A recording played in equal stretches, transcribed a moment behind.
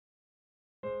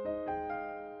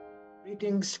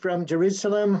Greetings from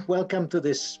Jerusalem. Welcome to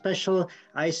this special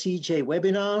ICJ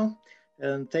webinar,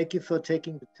 and thank you for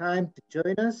taking the time to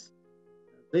join us.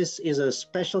 This is a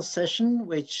special session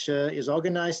which is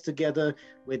organized together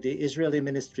with the Israeli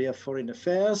Ministry of Foreign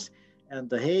Affairs and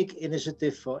the Hague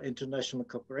Initiative for International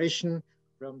Cooperation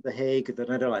from The Hague, the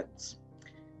Netherlands.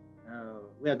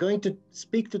 We are going to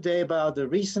speak today about the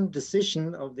recent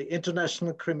decision of the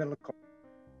International Criminal Court,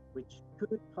 which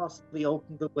could possibly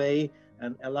open the way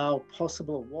and allow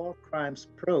possible war crimes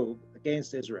probe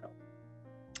against Israel.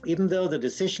 Even though the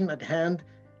decision at hand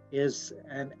is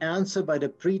an answer by the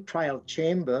pre-trial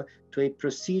chamber to a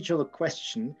procedural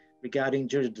question regarding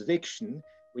jurisdiction,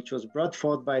 which was brought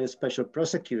forth by the special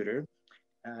prosecutor,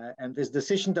 and this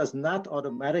decision does not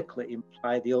automatically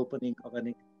imply the opening of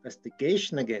an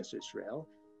investigation against Israel.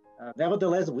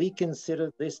 Nevertheless, we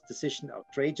consider this decision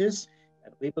outrageous,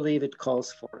 and we believe it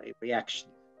calls for a reaction.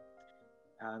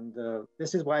 And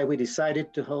this is why we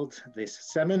decided to hold this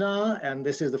seminar, and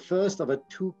this is the first of a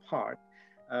two-part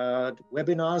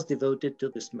webinars devoted to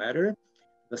this matter.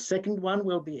 The second one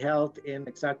will be held in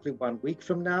exactly 1 week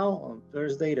from now, on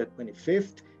Thursday the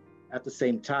 25th, at the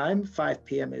same time, 5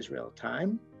 p.m. Israel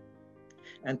time.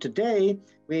 And today,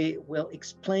 we will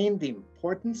explain the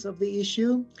importance of the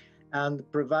issue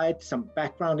and provide some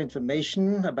background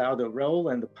information about the role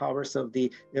and the powers of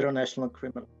the International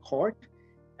Criminal Court.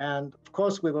 And of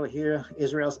course, we will hear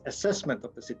Israel's assessment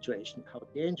of the situation, how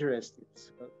dangerous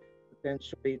it's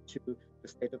potentially to the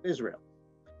state of Israel.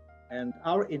 And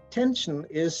our intention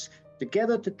is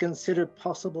together to consider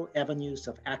possible avenues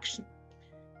of action.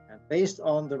 And based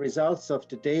on the results of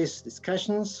today's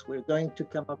discussions, we're going to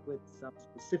come up with some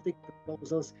specific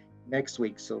proposals next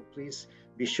week. So please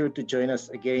be sure to join us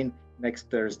again next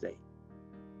Thursday.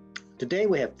 Today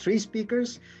we have 3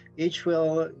 speakers. Each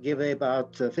will give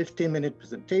about a 15-minute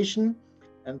presentation,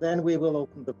 and then we will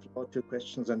open the floor to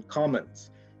questions and comments.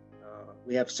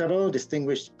 We have several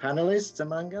distinguished panelists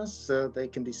among us. They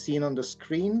can be seen on the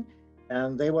screen,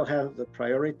 and they will have the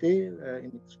priority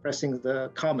in expressing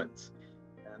the comments.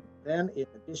 And then, in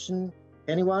addition,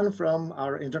 anyone from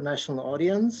our international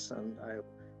audience, and I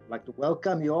would like to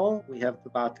welcome you all. We have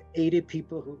about 80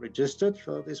 people who registered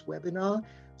for this webinar.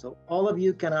 So all of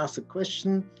you can ask a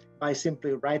question by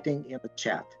simply writing in the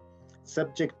chat.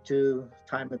 Subject to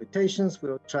time limitations,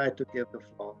 we'll try to give the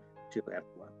floor to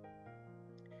everyone.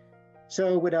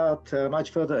 So without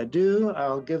much further ado,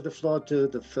 I'll give the floor to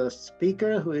the first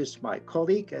speaker, who is my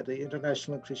colleague at the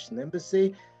International Christian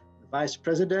Embassy, the Vice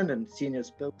President and Senior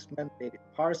Spokesman, David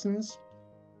Parsons.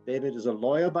 David is a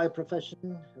lawyer by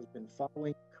profession, has been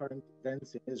following current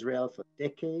events in Israel for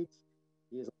decades.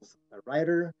 He is also a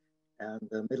writer and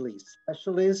a Middle East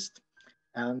specialist,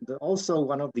 and also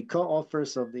one of the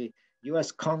co-authors of the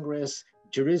US Congress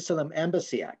Jerusalem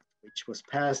Embassy Act, which was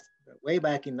passed way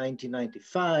back in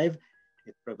 1995.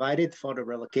 It provided for the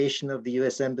relocation of the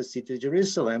US Embassy to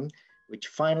Jerusalem, which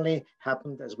finally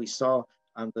happened, as we saw,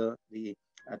 under the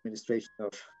administration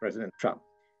of President Trump.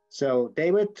 So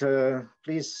David,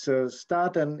 please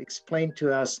start and explain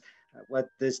to us what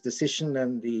this decision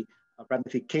and the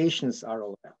ramifications are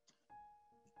all about.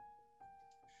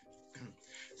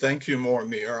 Thank you,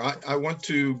 Mormir. I want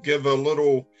to give a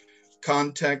little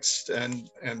context and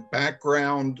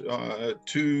background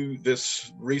to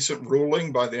this recent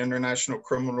ruling by the International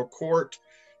Criminal Court,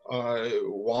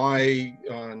 why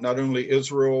not only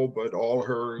Israel, but all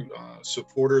her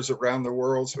supporters around the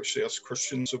world, especially us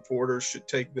Christian supporters, should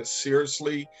take this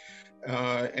seriously,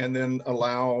 and then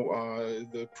allow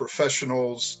the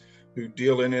professionals who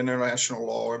deal in international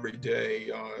law every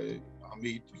day,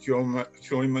 Amit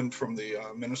Heumann from the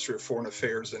Ministry of Foreign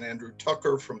Affairs and Andrew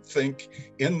Tucker from Think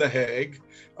in The Hague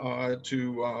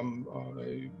to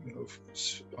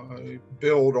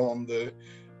build on the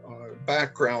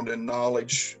background and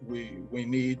knowledge we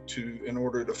need in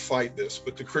order to fight this.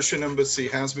 But the Christian Embassy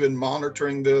has been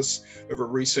monitoring this over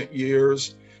recent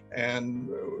years, and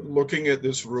looking at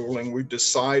this ruling, we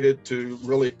decided to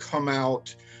really come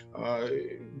out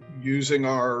using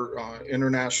our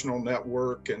international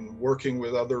network and working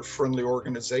with other friendly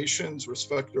organizations,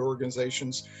 respected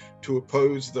organizations, to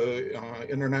oppose the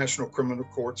International Criminal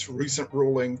Court's recent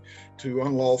ruling to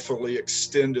unlawfully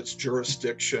extend its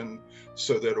jurisdiction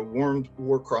so that a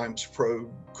war crimes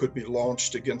probe could be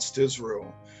launched against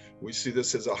Israel. We see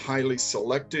this as a highly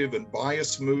selective and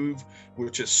biased move,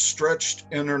 which has stretched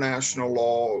international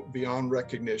law beyond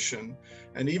recognition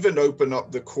and even opened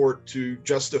up the court to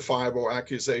justifiable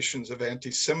accusations of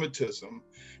anti-Semitism,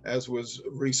 as was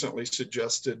recently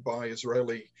suggested by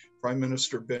Israeli Prime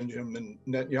Minister Benjamin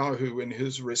Netanyahu in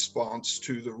his response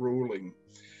to the ruling.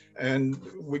 And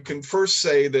we can first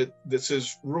say that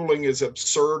ruling is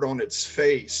absurd on its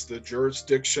face. The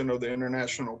jurisdiction of the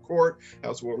International Court,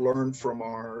 as we'll learn from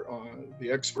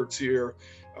the experts here,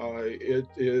 it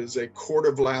is a court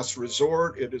of last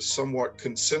resort. It is somewhat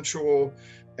consensual.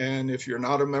 And if you're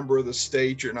not a member of the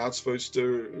state, you're not supposed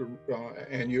to,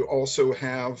 and you also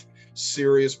have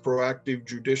serious proactive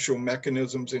judicial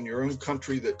mechanisms in your own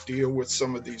country that deal with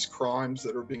some of these crimes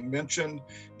that are being mentioned,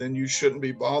 then you shouldn't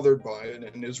be bothered by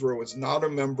it. And Israel is not a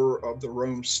member of the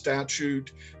Rome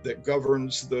Statute that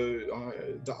governs the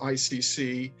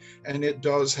ICC, and it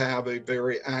does have a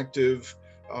very active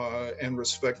and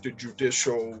respected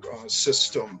judicial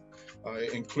system,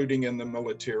 including in the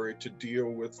military, to deal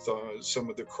with some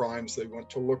of the crimes they want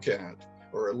to look at,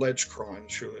 or alleged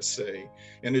crimes, should I say.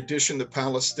 In addition, the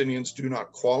Palestinians do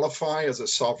not qualify as a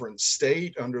sovereign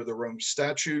state under the Rome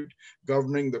Statute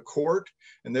governing the court,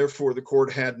 and therefore the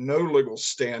court had no legal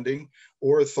standing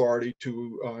or authority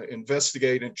to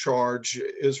investigate and charge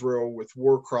Israel with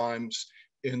war crimes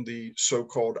in the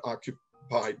so-called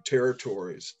occupied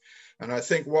territories. And I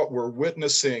think what we're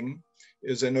witnessing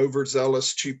is an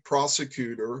overzealous chief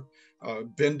prosecutor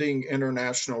bending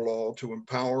international law to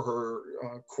empower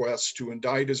her quest to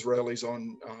indict Israelis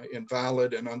on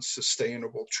invalid and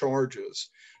unsustainable charges.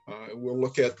 We'll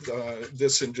look at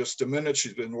this in just a minute.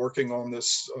 She's been working on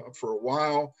this for a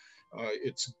while.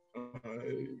 It's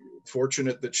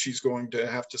fortunate that she's going to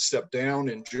have to step down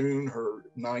in June. Her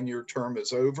 9-year term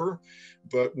is over.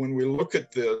 But when we look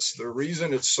at this, the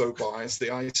reason it's so biased, the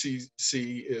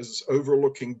ICC is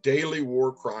overlooking daily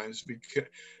war crimes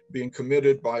being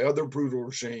committed by other brutal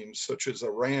regimes, such as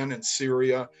Iran and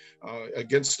Syria,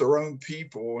 against their own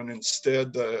people. And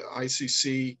instead, the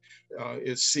ICC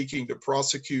is seeking to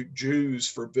prosecute Jews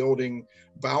for building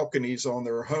balconies on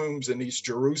their homes in East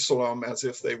Jerusalem as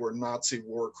if they were Nazi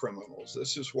war criminals.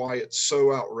 This is why it's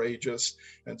so outrageous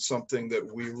and something that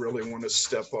we really want to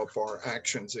step up our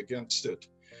actions against it.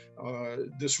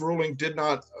 This ruling did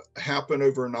not happen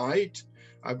overnight.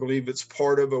 I believe it's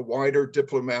part of a wider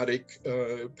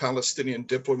Palestinian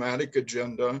diplomatic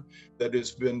agenda that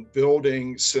has been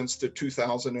building since the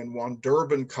 2001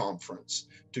 Durban conference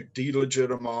to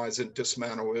delegitimize and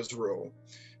dismantle Israel.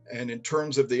 And in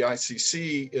terms of the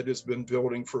ICC, it has been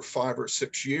building for 5 or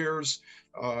 6 years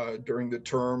during the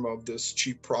term of this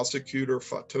chief prosecutor,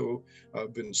 Fatou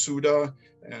Bensouda.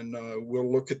 And we'll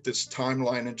look at this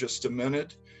timeline in just a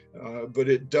minute. But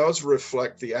it does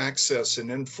reflect the access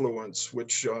and influence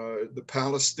which the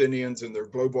Palestinians and their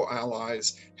global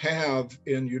allies have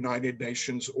in United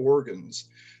Nations organs.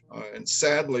 And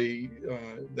sadly,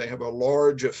 they have a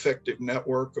large, effective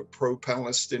network of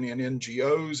pro-Palestinian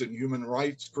NGOs and human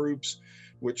rights groups,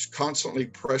 which constantly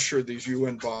pressure these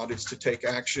UN bodies to take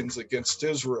actions against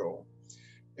Israel.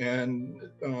 And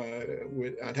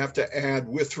I'd have to add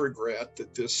with regret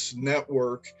that this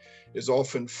network is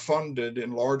often funded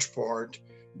in large part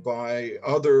by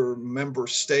other member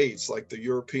states, like the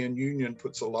European Union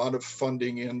puts a lot of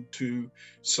funding into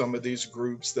some of these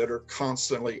groups that are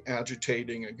constantly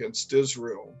agitating against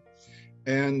Israel.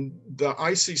 And the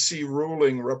ICC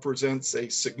ruling represents a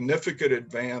significant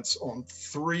advance on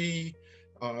 3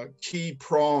 key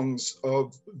prongs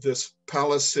of this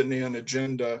Palestinian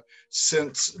agenda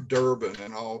since Durban.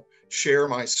 And I'll share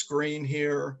my screen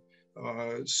here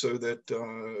so that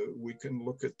we can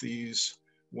look at these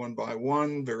one by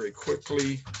one very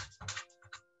quickly.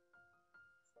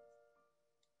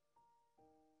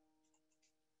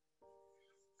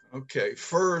 Okay,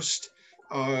 first,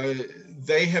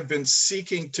 they have been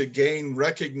seeking to gain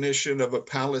recognition of a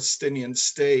Palestinian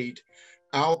state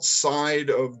outside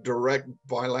of direct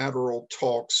bilateral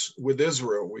talks with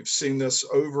Israel. We've seen this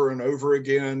over and over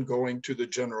again, going to the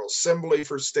General Assembly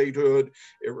for statehood.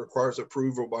 It requires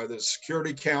approval by the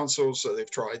Security Council, so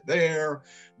they've tried there.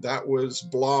 That was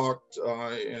blocked,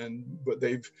 but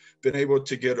they've been able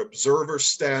to get observer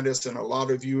status in a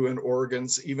lot of UN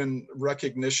organs, even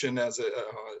recognition as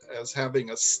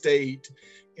having a state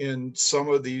in some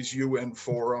of these UN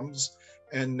forums.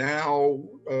 And now,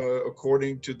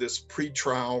 according to this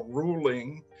pretrial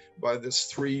ruling by this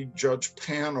 3-judge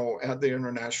panel at the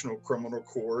International Criminal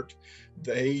Court,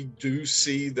 they do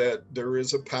see that there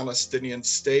is a Palestinian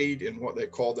state in what they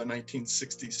call the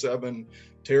 1967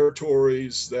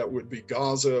 territories. That would be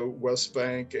Gaza, West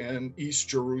Bank, and East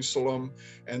Jerusalem.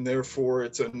 And therefore,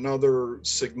 it's another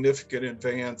significant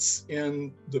advance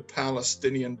in the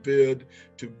Palestinian bid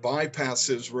to bypass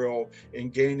Israel in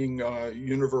gaining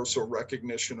universal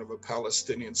recognition of a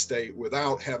Palestinian state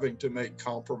without having to make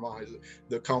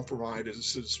the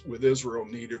compromises with Israel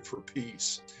needed for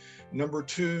peace. Number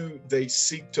 2, they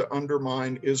seek to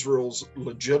undermine Israel's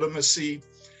legitimacy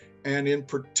and in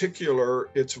particular,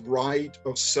 its right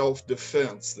of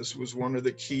self-defense. This was one of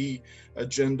the key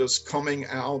agendas coming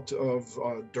out of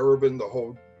Durban, the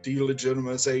whole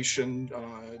delegitimization,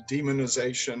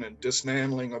 demonization, and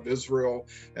dismantling of Israel,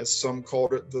 as some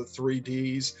called it, the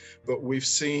 3Ds. But we've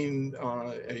seen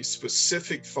a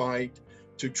specific fight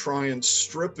to try and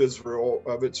strip Israel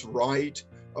of its right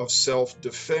of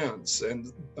self-defense.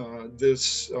 And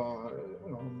this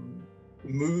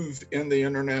move in the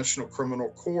International Criminal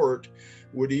Court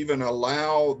would even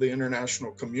allow the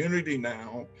international community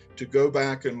now to go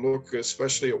back and look,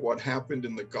 especially at what happened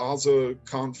in the Gaza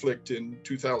conflict in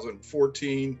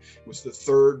 2014. It was the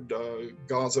third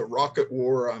Gaza rocket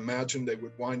war. I imagine they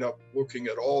would wind up looking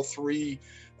at all three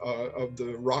of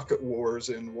the rocket wars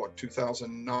in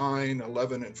 2009,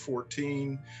 11, and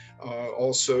 14.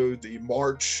 Also the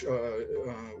march,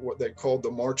 what they called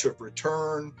the March of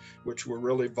Return, which were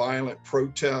really violent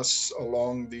protests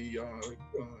along the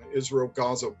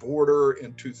Israel-Gaza border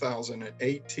in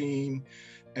 2018.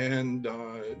 And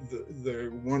they're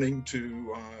wanting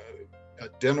to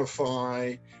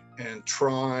identify and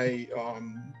try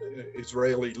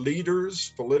Israeli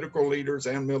leaders, political leaders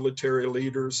and military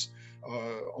leaders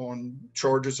on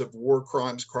charges of war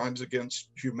crimes, crimes against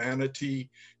humanity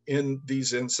in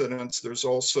these incidents. There's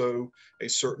also a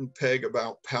certain peg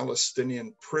about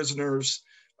Palestinian prisoners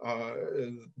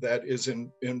that is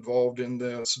involved in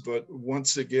this. But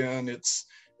once again, it's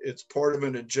part of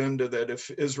an agenda that if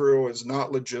Israel is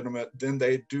not legitimate, then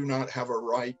they do not have a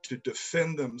right to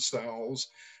defend themselves.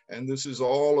 And this is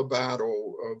all a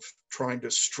battle of trying to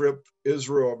strip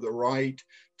Israel of the right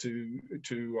to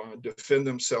defend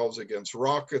themselves against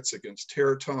rockets, against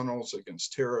terror tunnels,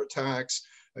 against terror attacks,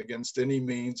 against any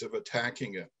means of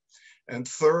attacking it. And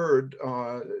third,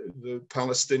 the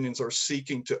Palestinians are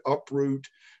seeking to uproot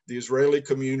the Israeli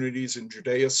communities in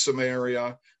Judea,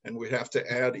 Samaria, and we have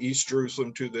to add East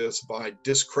Jerusalem to this by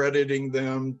discrediting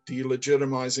them,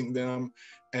 delegitimizing them,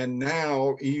 and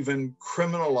now even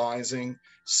criminalizing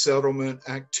settlement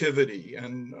activity.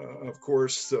 And of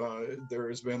course, there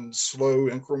has been slow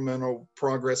incremental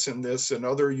progress in this and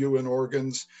other UN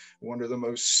organs. One of the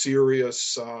most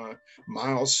serious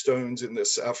milestones in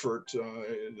this effort,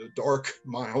 the dark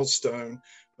milestone,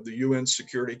 the UN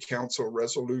Security Council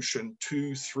Resolution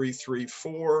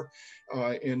 2334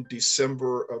 in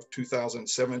December of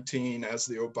 2017, as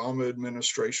the Obama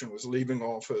administration was leaving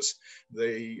office.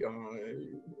 They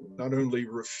not only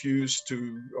refused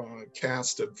to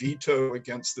cast a veto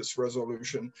against this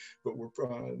resolution, but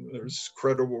there's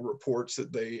credible reports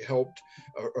that they helped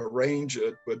arrange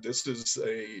it. But this is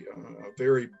a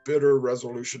very bitter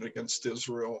resolution against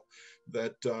Israel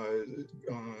that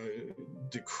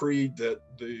decreed that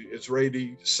the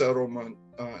Israeli settlement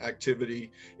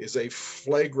activity is a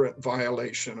flagrant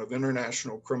violation of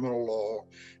international criminal law.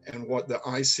 And what the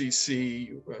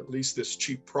ICC, at least this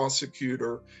chief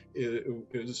prosecutor,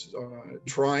 is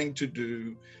trying to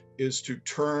do is to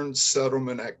turn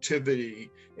settlement activity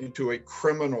into a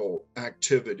criminal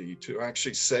activity, to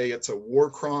actually say it's a war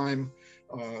crime,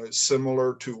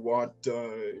 similar to what,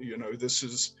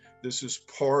 this is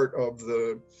part of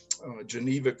the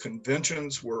Geneva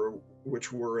Conventions,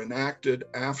 which were enacted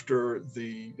after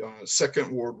the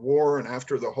Second World War and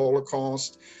after the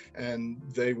Holocaust. And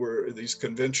these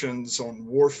conventions on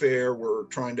warfare were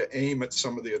trying to aim at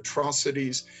some of the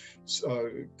atrocities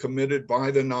committed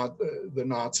by the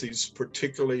Nazis,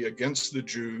 particularly against the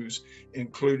Jews,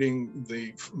 including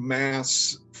the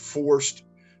mass forced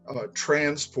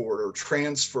transport or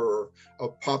transfer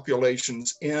of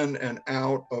populations in and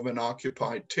out of an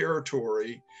occupied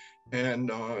territory.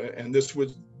 And this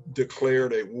was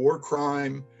declared a war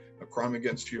crime, a crime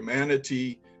against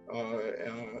humanity.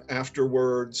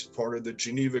 Afterwards, part of the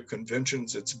Geneva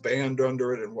Conventions, it's banned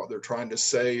under it. And what they're trying to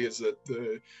say is that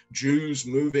the Jews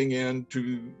moving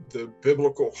into the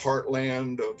biblical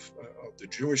heartland of the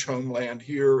Jewish homeland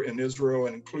here in Israel,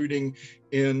 and including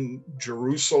in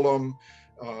Jerusalem,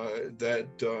 that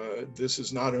this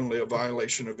is not only a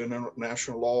violation of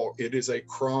international law, it is a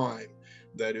crime.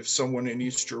 That if someone in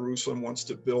East Jerusalem wants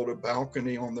to build a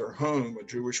balcony on their home, a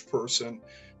Jewish person,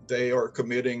 they are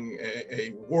committing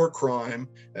a war crime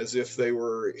as if they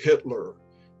were Hitler.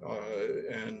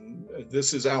 And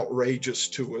this is outrageous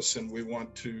to us, and we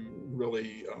want to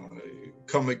really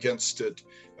come against it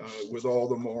with all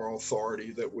the moral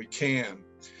authority that we can.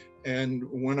 And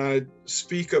when I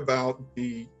speak about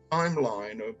the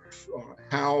timeline of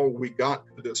how we got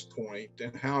to this point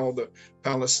and how the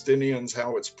Palestinians,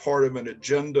 how it's part of an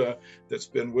agenda that's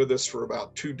been with us for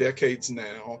about 2 decades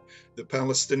now. The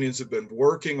Palestinians have been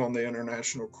working on the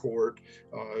International Court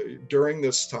during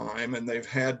this time, and they've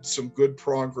had some good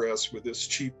progress with this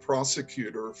chief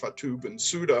prosecutor, Fatou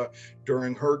Bensouda,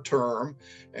 during her term.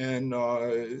 And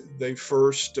they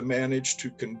first managed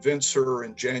to convince her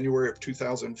in January of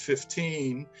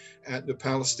 2015 at the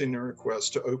Palestinian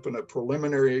request to open a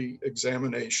preliminary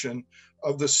examination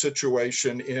of the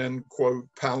situation in, quote,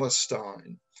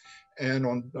 Palestine. And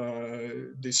on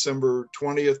December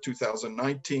 20th,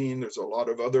 2019, there's a lot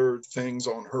of other things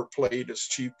on her plate as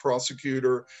chief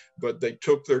prosecutor, but they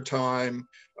took their time,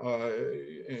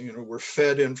 were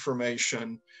fed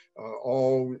information,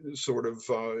 all sort of,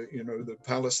 the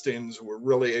Palestinians were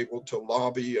really able to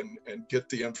lobby and get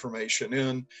the information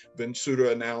in.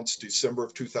 Bensouda announced December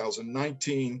of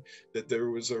 2019 that there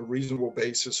was a reasonable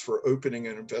basis for opening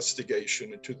an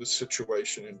investigation into the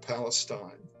situation in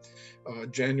Palestine.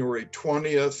 January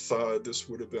 20th, this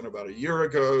would have been about a year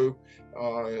ago,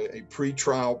 a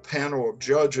pretrial panel of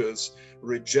judges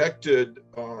rejected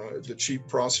the chief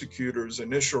prosecutor's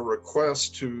initial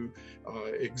request to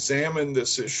examine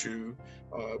this issue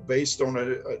based on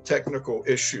a technical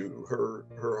issue.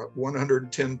 Her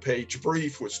 110-page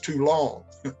brief was too long.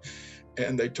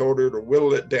 And they told her to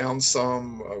whittle it down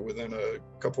some. Within a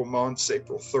couple months,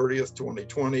 April 30th,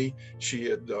 2020, she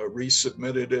had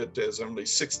resubmitted it as only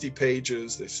 60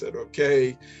 pages. They said,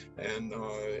 okay, and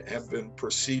have been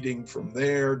proceeding from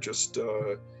there. Just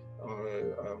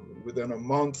within a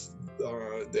month,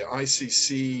 the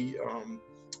ICC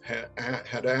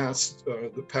had asked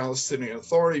the Palestinian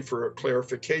Authority for a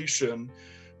clarification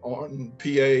on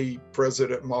PA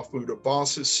President Mahmoud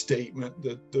Abbas's statement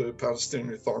that the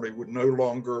Palestinian Authority would no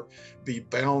longer be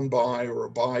bound by or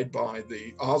abide by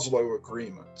the Oslo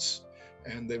agreements.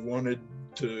 And they wanted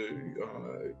to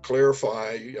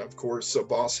clarify. Of course,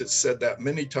 Abbas has said that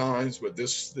many times, but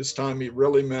this time he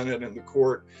really meant it, and the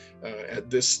court at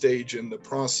this stage in the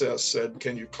process said,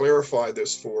 can you clarify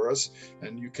this for us?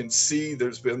 And you can see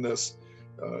there's been this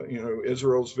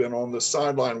Israel's been on the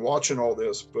sideline watching all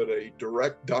this, but a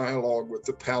direct dialogue with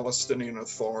the Palestinian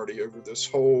Authority over this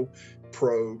whole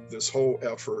probe, this whole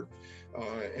effort.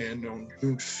 And on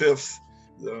June 5th,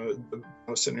 the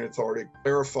Palestinian Authority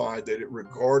clarified that it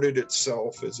regarded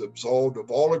itself as absolved of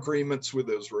all agreements with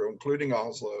Israel, including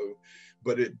Oslo,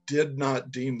 but it did not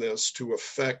deem this to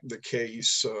affect the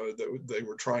case that they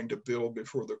were trying to build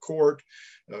before the court.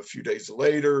 A few days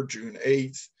later, June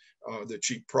 8th, the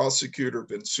chief prosecutor,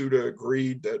 Bensouda,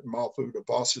 agreed that Mahmoud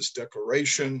Abbas's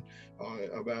declaration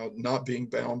about not being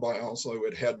bound by Oslo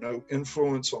had no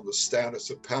influence on the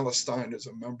status of Palestine as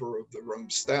a member of the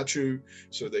Rome Statute,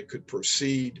 so they could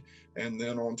proceed. And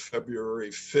then on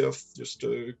February 5th, just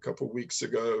a couple of weeks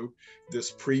ago,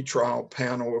 this pretrial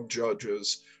panel of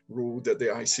judges ruled that the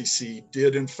ICC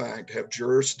did in fact have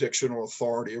jurisdictional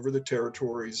authority over the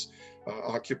territories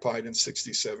occupied in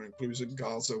 67, including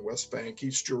Gaza, West Bank,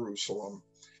 East Jerusalem.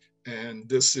 And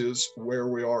this is where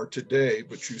we are today.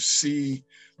 But you see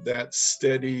that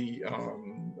steady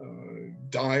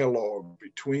dialogue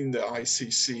between the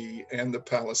ICC and the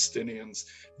Palestinians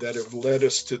that have led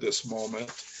us to this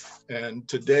moment. And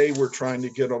today we're trying to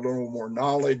get a little more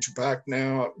knowledge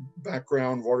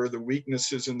background. What are the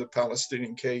weaknesses in the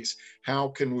Palestinian case? How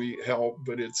can we help?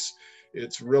 But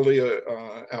it's really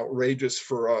outrageous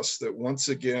for us that once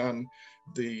again,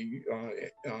 the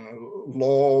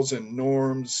laws and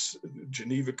norms,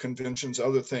 Geneva Conventions,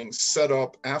 other things set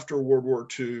up after World War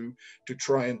II to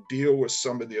try and deal with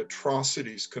some of the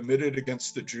atrocities committed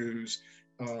against the Jews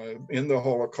in the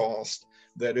Holocaust,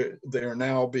 that they are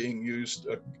now being used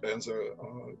as a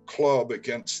club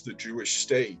against the Jewish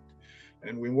state.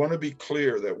 And we want to be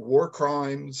clear that war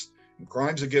crimes,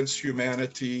 crimes against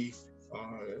humanity,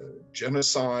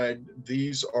 genocide,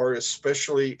 these are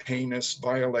especially heinous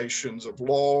violations of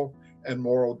law and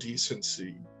moral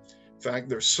decency. In fact,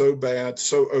 they're so bad,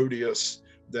 so odious,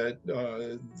 that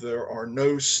there are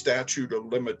no statute of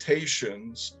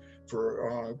limitations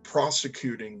for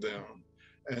prosecuting them.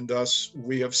 And thus,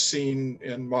 we have seen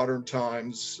in modern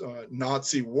times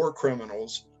Nazi war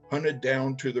criminals hunted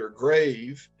down to their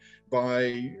grave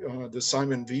by the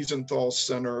Simon Wiesenthal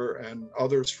Center and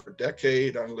others for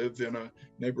decades. I live in a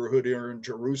neighborhood here in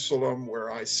Jerusalem where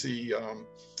I see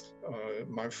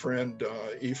my friend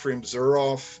Ephraim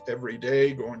Zuroff every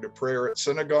day going to prayer at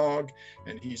synagogue,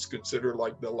 and he's considered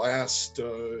like the last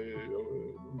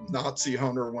Nazi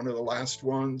hunter, one of the last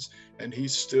ones, and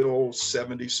he's still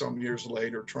 70 some years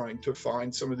later trying to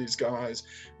find some of these guys.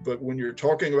 But when you're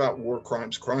talking about war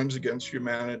crimes, crimes against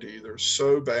humanity, they're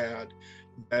so bad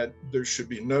that there should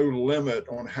be no limit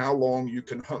on how long you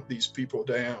can hunt these people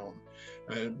down.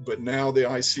 But now the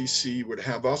ICC would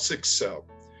have us accept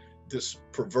this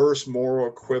perverse moral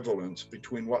equivalence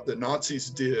between what the Nazis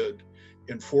did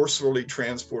in forcefully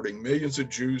transporting millions of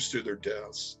Jews to their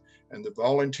deaths and the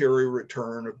voluntary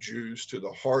return of Jews to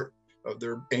the heart of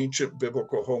their ancient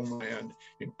biblical homeland,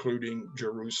 including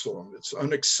Jerusalem. It's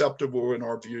unacceptable in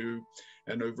our view,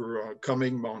 and over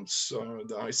coming months,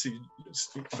 the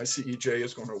ICEJ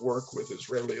is going to work with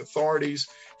Israeli authorities,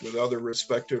 with other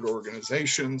respected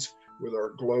organizations, with our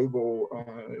global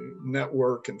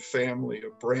network and family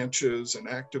of branches and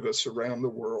activists around the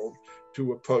world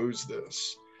to oppose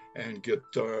this and get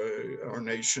our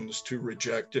nations to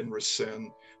reject and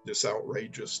rescind this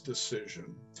outrageous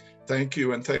decision. Thank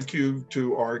you, and thank you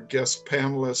to our guest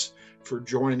panelists for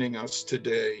joining us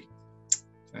today.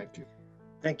 Thank you.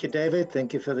 Thank you, David.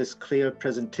 Thank you for this clear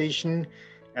presentation.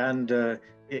 And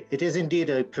it is indeed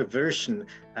a perversion,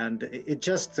 and it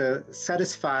just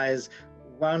satisfies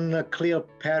one clear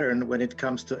pattern when it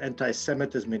comes to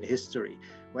anti-Semitism in history.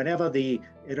 Whenever the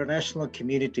international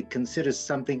community considers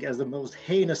something as the most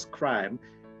heinous crime,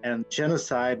 and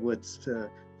genocide would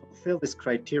fulfill this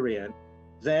criterion,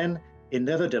 then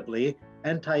inevitably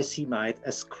anti-Semite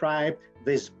ascribe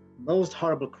these most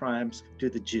horrible crimes to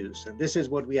the Jews. And this is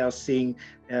what we are seeing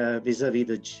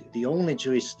vis-a-vis the only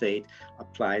Jewish state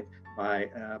applied by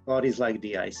bodies like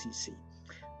the ICC.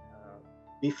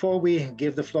 Before we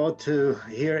give the floor to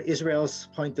hear Israel's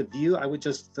point of view, I would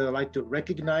just like to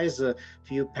recognize a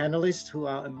few panelists who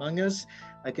are among us.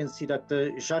 I can see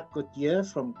Dr. Jacques Gauthier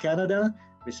from Canada,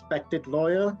 respected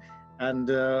lawyer, and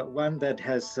one that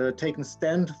has taken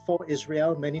stand for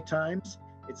Israel many times.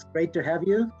 It's great to have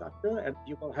you, Doctor, and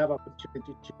you will have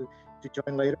opportunity to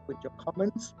join later with your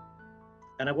comments.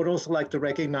 And I would also like to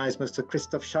recognize Mr.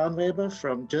 Christoph Scharnweber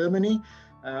from Germany,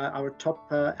 our top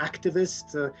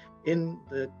activist in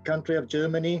the country of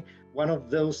Germany, one of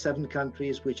those 7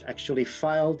 countries which actually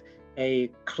filed a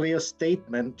clear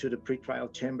statement to the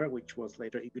pretrial chamber, which was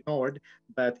later ignored,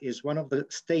 but is one of the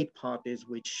state parties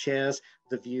which shares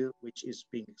the view which is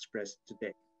being expressed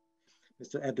today.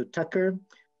 Mr. Andrew Tucker,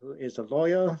 who is a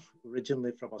lawyer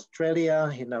originally from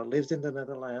Australia. He now lives in the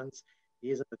Netherlands.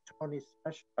 He is an attorney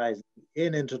specializing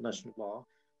in international law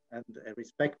and a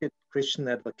respected Christian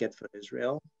advocate for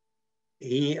Israel.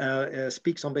 He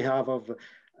speaks on behalf of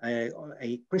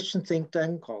a Christian think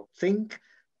tank called THINK,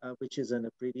 which is an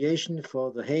abbreviation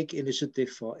for the Hague Initiative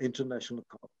for International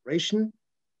Cooperation.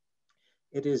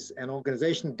 It is an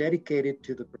organization dedicated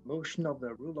to the promotion of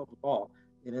the rule of law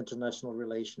in international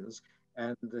relations.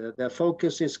 And their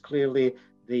focus is clearly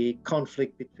the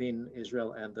conflict between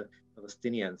Israel and the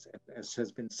Palestinians. And as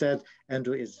has been said,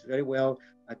 Andrew is very well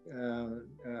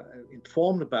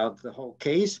informed about the whole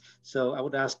case. So I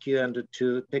would ask you, Andrew,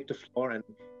 to take the floor and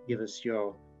give us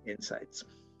your insights.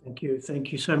 Thank you.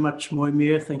 Thank you so much,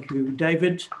 Moimir. Thank you,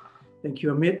 David. Thank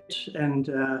you, Amit, and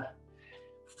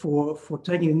for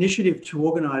taking initiative to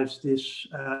organize this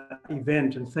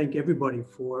event, and thank everybody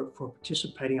for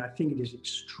participating. I think it is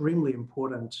extremely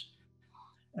important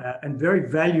and very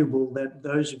valuable that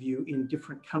those of you in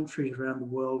different countries around the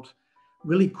world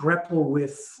really grapple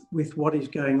with what is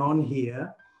going on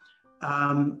here.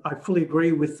 I fully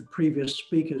agree with the previous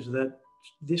speakers that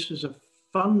this is a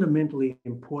fundamentally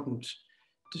important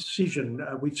decision.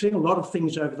 We've seen a lot of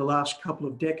things over the last couple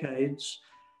of decades,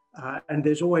 and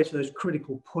there's always those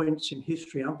critical points in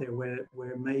history, aren't there,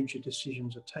 where major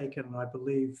decisions are taken, and I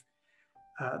believe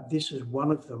this is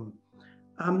one of them.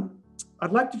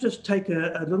 I'd like to just take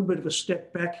a little bit of a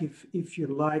step back, if you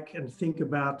like, and think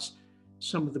about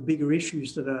some of the bigger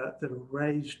issues that are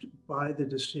raised by the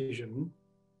decision.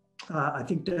 I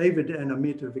think David and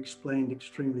Amit have explained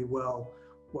extremely well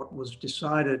what was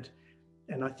decided,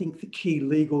 and I think the key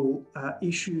legal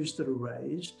issues that are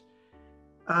raised.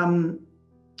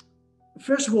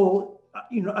 First of all,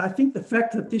 I think the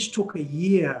fact that this took a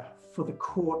year for the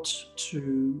court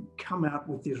to come out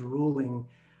with this ruling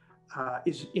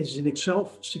is in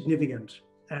itself significant.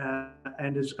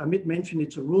 And as Amit mentioned,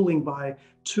 it's a ruling by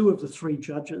 2 of the 3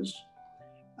 judges.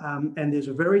 And there's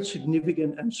a very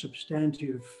significant and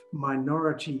substantive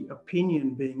minority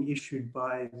opinion being issued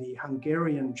by the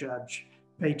Hungarian judge,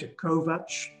 Peter Kovac,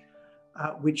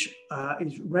 which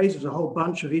raises a whole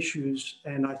bunch of issues.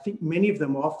 And I think many of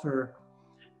them offer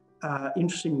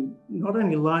interesting, not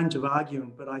only lines of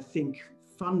argument, but I think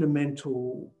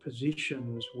fundamental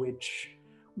positions which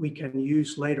we can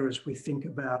use later as we think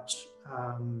about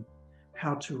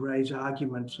how to raise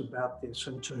arguments about this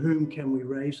and to whom can we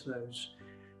raise those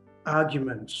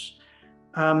arguments.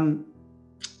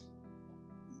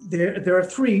 There are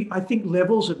three, I think,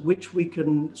 levels at which we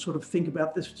can sort of think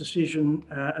about this decision,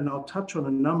 and I'll touch on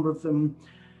a number of them.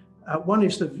 One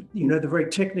is the very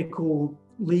technical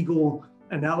legal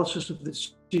analysis of the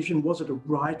decision. Was it a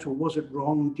right or was it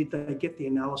wrong? Did they get the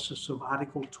analysis of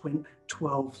Article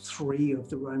 12.3 of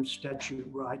the Rome Statute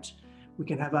right? We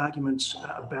can have arguments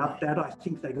about that. I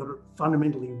think they got it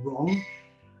fundamentally wrong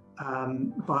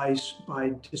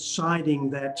by deciding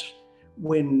that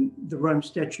when the Rome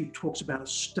Statute talks about a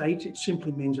state, it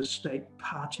simply means a state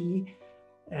party.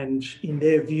 And in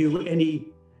their view, any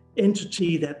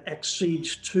entity that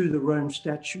accedes to the Rome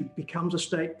Statute becomes a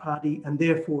state party and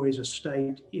therefore is a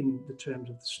state in the terms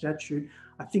of the statute.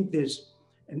 I think there's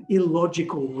an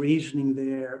illogical reasoning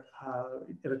there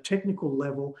at a technical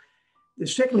level.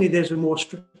 Secondly, there's a more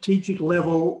strategic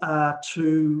level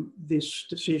to this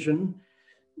decision,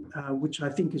 which I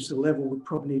think is the level we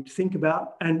probably need to think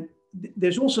about. And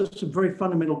there's also some very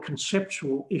fundamental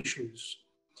conceptual issues.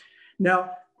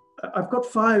 Now, I've got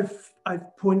five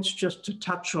points just to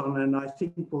touch on, and I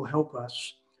think will help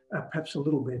us perhaps a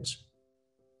little bit.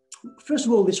 First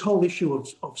of all, this whole issue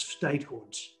of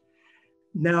statehood.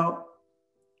 Now,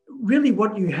 really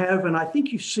what you have, and I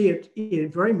think you see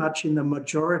it very much in the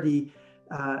majority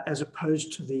as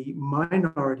opposed to the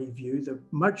minority view. The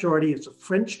majority is a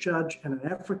French judge and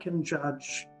an African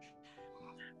judge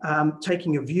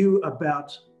taking a view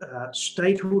about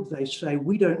statehood. They say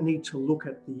we don't need to look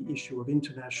at the issue of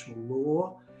international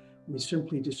law. We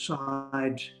simply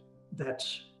decide that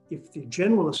if the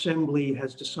General Assembly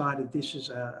has decided this is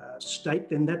a state,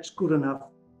 then that's good enough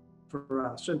for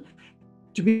us. And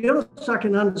to be honest, I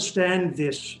can understand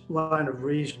this line of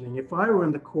reasoning. If I were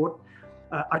in the court,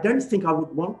 I don't think I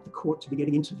would want the court to be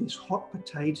getting into this hot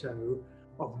potato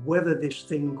of whether this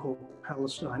thing called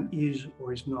Palestine is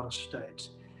or is not a state.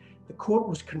 The court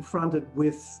was confronted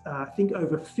with, I think,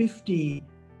 over 50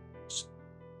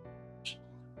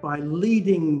 by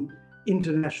leading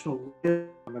international.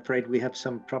 I'm afraid we have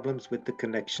some problems with the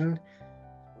connection.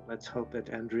 Let's hope that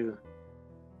Andrew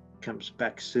comes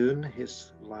back soon.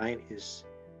 His line is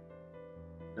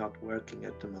not working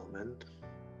at the moment.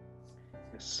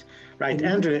 Yes, right,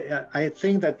 Andrew. I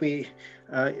think that we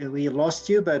lost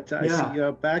you, but I see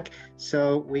you're back.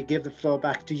 So we give the floor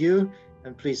back to you.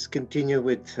 And please continue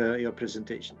with your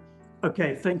presentation.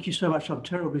 Okay, thank you so much. I'm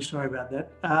terribly sorry about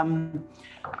that.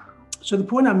 So the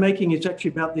point I'm making is actually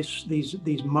about these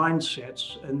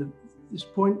mindsets. And this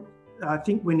point I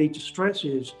think we need to stress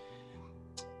is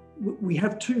we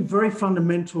have two very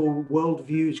fundamental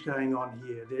worldviews going on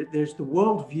here. There's the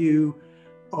worldview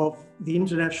of the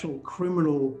international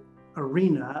criminal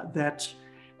arena that,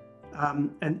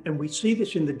 and we see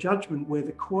this in the judgment where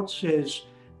the court says,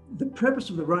 the purpose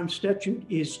of the Rome Statute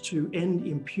is to end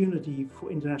impunity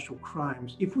for international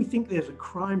crimes. If we think there's a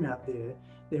crime out there,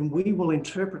 then we will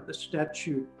interpret the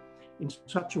statute in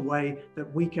such a way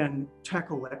that we can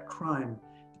tackle that crime.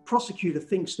 The prosecutor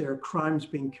thinks there are crimes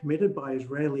being committed by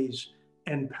Israelis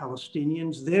and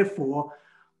Palestinians. Therefore,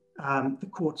 the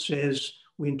court says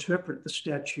we interpret the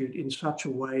statute in such a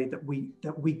way that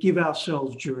we give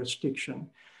ourselves jurisdiction.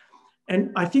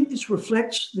 And I think this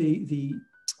reflects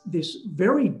this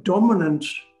very dominant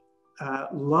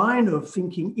line of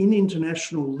thinking in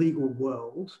international legal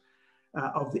world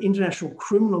of the international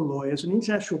criminal lawyers. And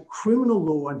international criminal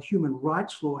law and human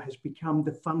rights law has become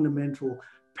the fundamental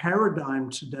paradigm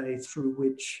today through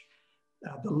which,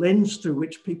 the lens through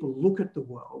which people look at the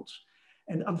world.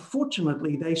 And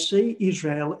unfortunately, they see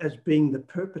Israel as being the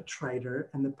perpetrator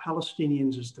and the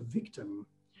Palestinians as the victim.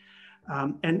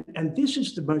 And this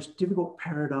is the most difficult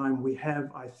paradigm we have,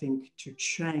 I think, to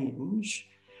change,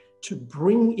 to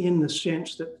bring in the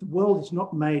sense that the world is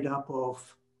not made up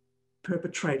of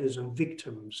perpetrators and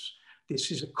victims.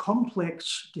 This is a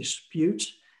complex dispute.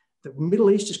 The Middle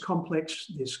East is complex.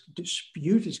 This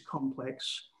dispute is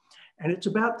complex. And it's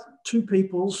about two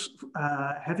peoples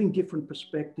having different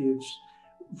perspectives,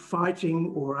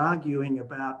 fighting or arguing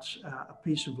about a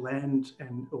piece of land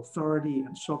and authority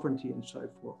and sovereignty and so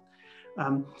forth.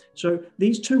 So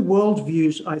these two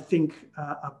worldviews, I think,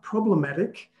 are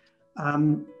problematic.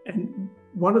 And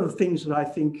one of the things that I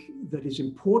think that is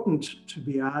important to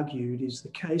be argued is the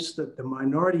case that the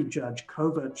minority judge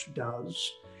Kovac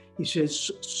does. He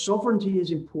says sovereignty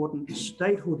is important,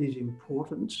 statehood is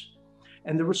important,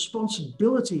 and the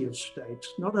responsibility of states,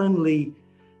 not only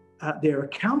their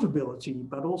accountability,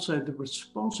 but also the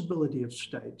responsibility of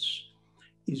states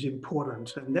is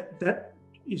important. And that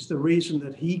is the reason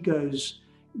that he goes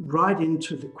right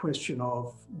into the question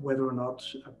of whether or not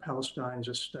Palestine is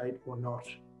a state or not.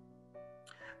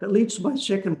 That leads to my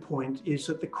second point, is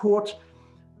that the court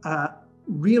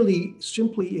really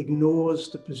simply ignores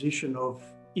the position of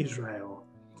Israel.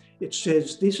 It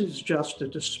says this is just a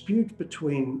dispute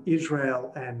between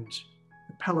Israel and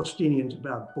the Palestinians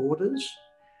about borders,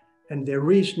 and their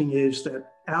reasoning is that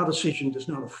our decision does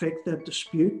not affect that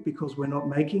dispute because we're not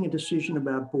making a decision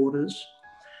about borders.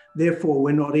 Therefore,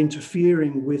 we're not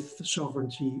interfering with the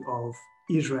sovereignty of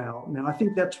Israel. Now, I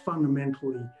think that's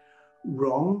fundamentally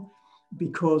wrong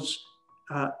because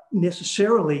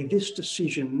necessarily this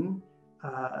decision,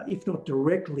 if not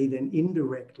directly, then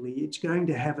indirectly, it's going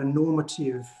to have a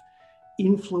normative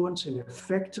influence and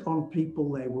effect on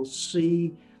people. They will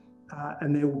see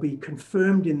and they will be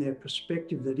confirmed in their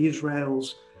perspective that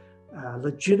Israel's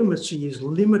legitimacy is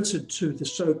limited to the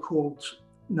so-called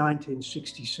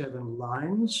 1967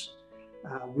 lines,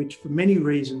 which for many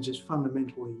reasons is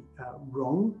fundamentally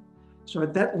wrong. So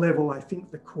at that level, I think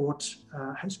the court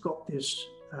has got this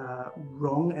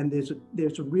wrong, and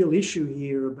there's a real issue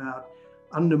here about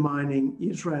undermining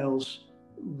Israel's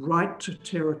right to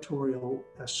territorial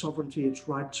sovereignty, its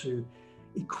right to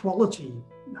equality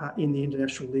in the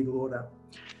international legal order.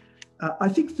 I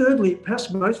think thirdly, perhaps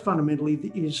most fundamentally,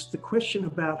 is the question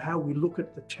about how we look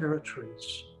at the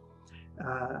territories.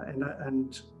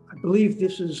 And I believe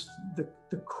this is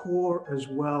the core as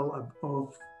well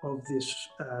of this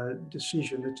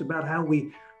decision. It's about how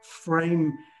we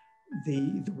frame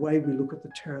the way we look at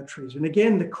the territories. And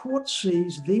again, the court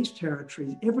sees these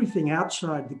territories, everything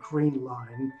outside the Green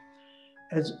Line,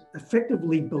 as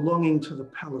effectively belonging to the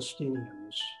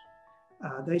Palestinians.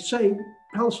 They say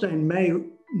Palestine may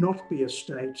not be a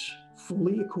state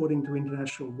fully according to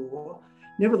international law.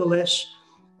 Nevertheless,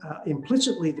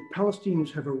 implicitly, the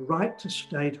Palestinians have a right to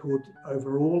statehood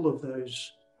over all of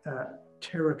those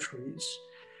territories.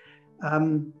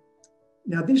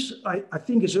 Now, this, I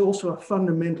think, is also a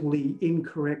fundamentally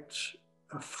incorrect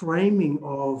framing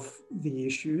of the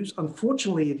issues.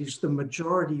 Unfortunately, it is the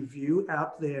majority view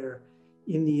out there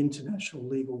in the international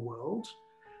legal world.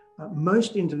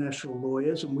 Most international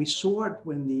lawyers, and we saw it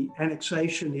when the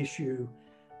annexation issue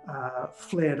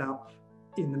flared up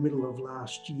in the middle of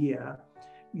last year,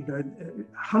 you know,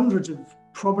 hundreds of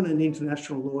prominent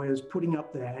international lawyers putting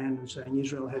up their hand and saying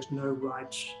Israel has no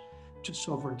rights to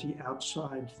sovereignty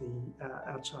outside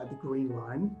the Green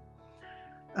Line.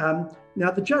 Now,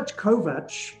 the Judge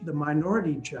Kovac, the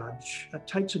minority judge,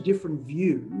 takes a different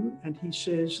view, and he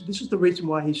says, this is the reason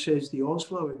why he says the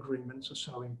Oslo agreements are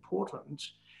so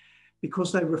important,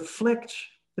 because they reflect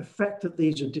the fact that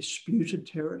these are disputed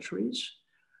territories.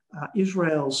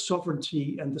 Israel's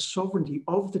sovereignty and the sovereignty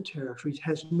of the territories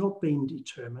has not been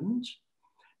determined.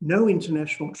 No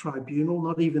international tribunal,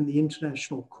 not even the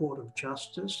International Court of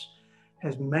Justice,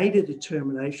 has made a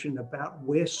determination about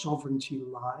where sovereignty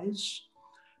lies.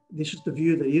 This is the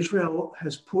view that Israel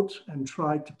has put and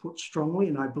tried to put strongly,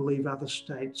 and I believe other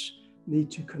states need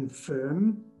to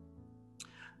confirm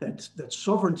that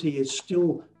sovereignty is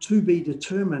still to be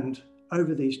determined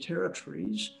over these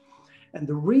territories. And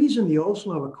the reason the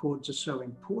Oslo Accords are so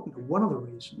important, or one of the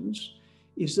reasons,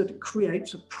 is that it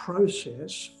creates a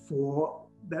process for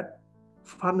that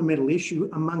fundamental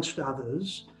issue, amongst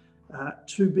others,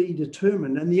 to be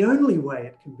determined. And the only way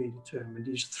it can be determined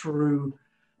is through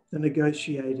the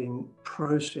negotiating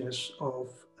process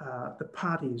of the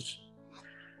parties.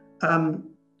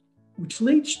 Which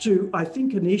leads to, I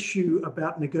think, an issue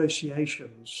about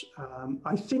negotiations.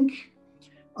 I think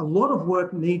a lot of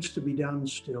work needs to be done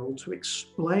still to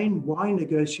explain why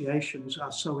negotiations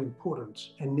are so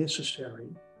important and necessary,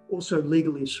 also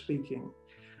legally speaking.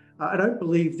 I don't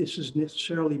believe this has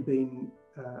necessarily been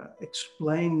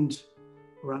explained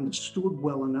or understood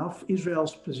well enough.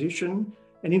 Israel's position,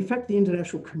 and in fact the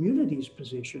international community's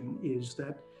position, is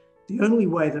that the only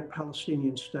way that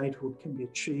Palestinian statehood can be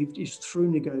achieved is through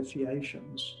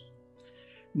negotiations.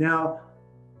 Now,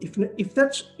 if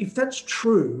that's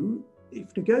true,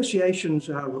 if negotiations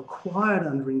are required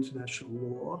under international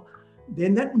law,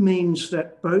 then that means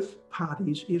that both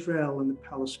parties, Israel and the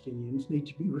Palestinians, need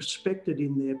to be respected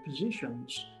in their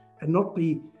positions and not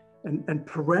be, and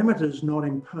parameters not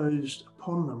imposed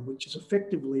upon them, which is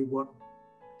effectively what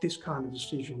this kind of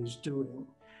decision is doing.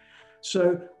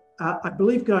 So I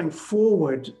believe going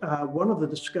forward, one of the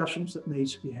discussions that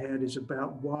needs to be had is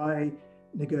about why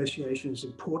negotiation is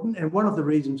important. And one of the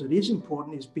reasons it is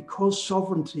important is because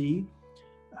sovereignty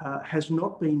has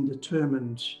not been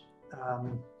determined,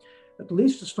 at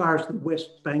least as far as the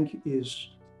West Bank is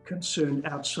concerned,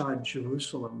 outside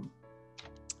Jerusalem.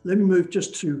 Let me move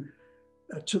just to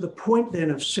To the point then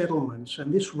of settlements,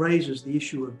 and this raises the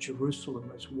issue of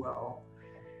Jerusalem as well.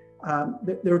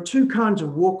 There are two kinds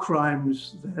of war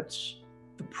crimes that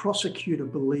the prosecutor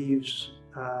believes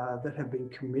that have been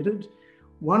committed.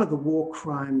 One of the war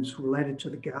crimes related to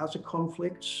the Gaza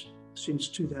conflicts. Since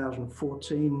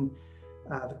 2014,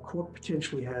 the court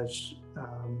potentially has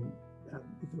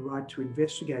the right to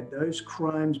investigate those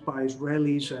crimes by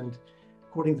Israelis and,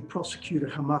 according to the prosecutor,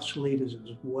 Hamas leaders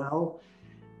as well.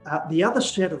 The other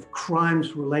set of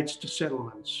crimes relates to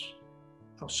settlements,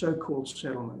 or so-called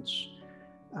settlements.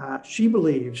 She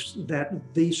believes that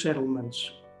these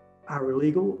settlements are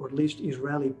illegal, or at least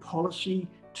Israeli policy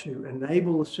to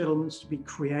enable the settlements to be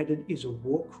created is a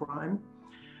war crime.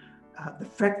 The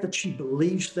fact that she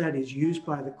believes that is used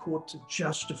by the court to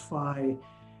justify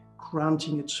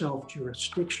granting itself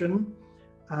jurisdiction.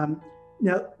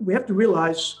 Now, we have to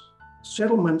realize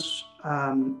settlements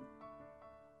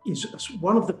is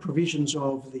one of the provisions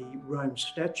of the Rome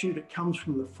Statute. It comes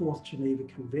from the Fourth Geneva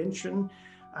Convention.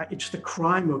 It's the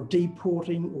crime of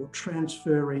deporting or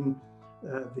transferring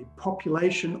the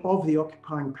population of the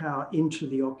occupying power into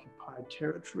the occupied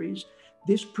territories.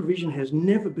 This provision has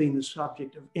never been the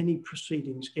subject of any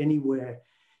proceedings anywhere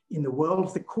in the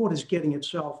world. The court is getting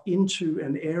itself into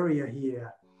an area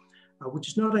here which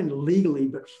is not only legally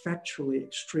but factually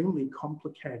extremely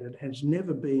complicated, has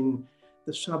never been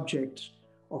the subject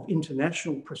of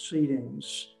international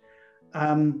proceedings.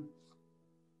 But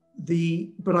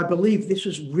I believe this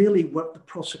is really what the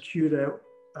prosecutor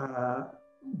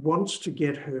wants to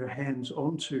get her hands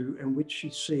onto, and which she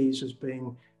sees as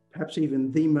being perhaps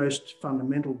even the most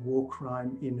fundamental war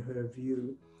crime in her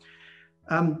view.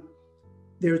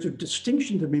 There is a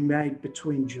distinction to be made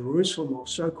between Jerusalem, or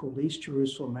so-called East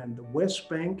Jerusalem, and the West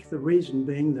Bank, the reason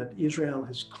being that Israel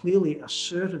has clearly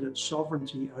asserted its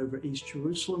sovereignty over East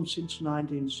Jerusalem since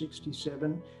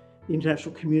 1967. The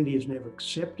international community has never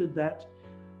accepted that,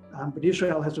 but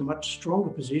Israel has a much stronger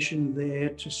position there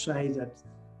to say that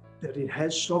it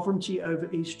has sovereignty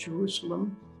over East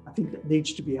Jerusalem. I think that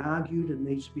needs to be argued, it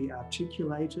needs to be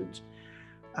articulated,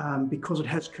 because it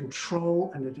has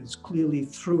control, and it has clearly,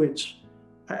 through its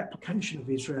application of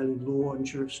Israeli law and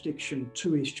jurisdiction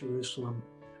to East Jerusalem,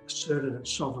 asserted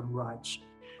its sovereign rights.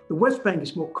 The West Bank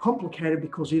is more complicated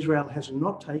because Israel has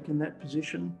not taken that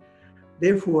position.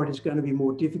 Therefore, it is going to be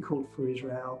more difficult for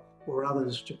Israel or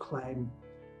others to claim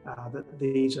that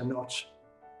these are not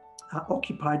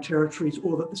occupied territories,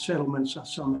 or that the settlements are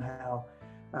somehow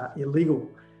illegal.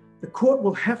 The court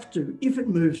will have to, if it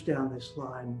moves down this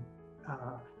line,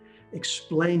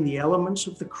 explain the elements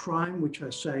of the crime, which I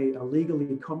say are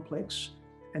legally complex,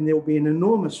 and there will be an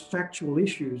enormous factual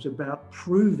issues about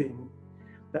proving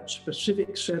that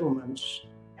specific settlements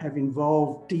have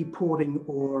involved deporting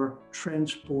or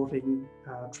transferring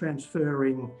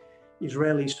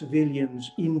Israeli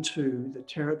civilians into the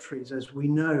territories. As we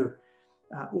know,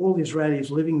 all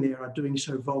Israelis living there are doing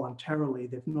so voluntarily.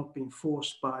 They've not been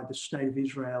forced by the state of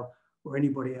Israel or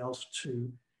anybody else to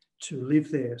live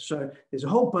there. So there's a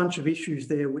whole bunch of issues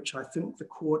there which I think the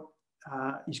court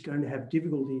is going to have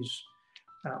difficulties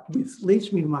with.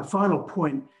 Leads me to my final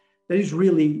point, that is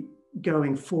really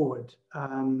going forward.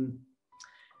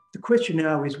 The question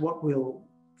now is, what will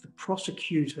the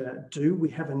prosecutor do? We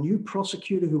have a new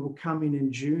prosecutor who will come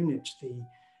in June. It's the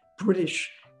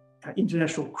British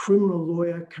international criminal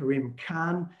lawyer, Karim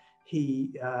Khan.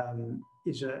 He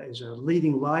is a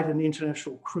leading light in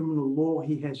international criminal law.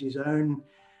 He has his own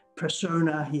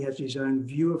persona, he has his own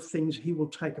view of things. He will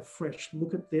take a fresh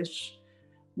look at this.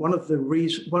 One of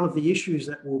the issues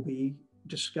that will be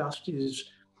discussed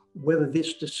is whether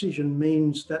this decision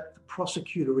means that the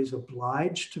prosecutor is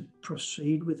obliged to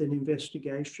proceed with an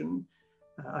investigation.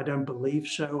 I don't believe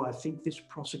so. I think this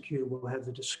prosecutor will have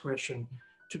the discretion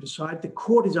to decide. The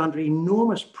court is under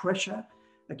enormous pressure.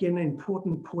 Again, an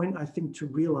important point, I think, to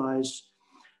realize.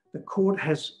 The court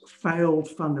has failed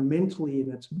fundamentally in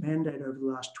its mandate over the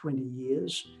last 20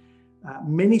 years.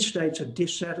 Many states are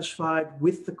dissatisfied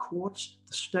with the courts.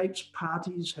 The states'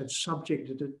 parties have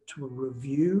subjected it to a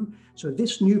review. So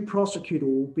this new prosecutor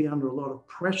will be under a lot of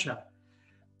pressure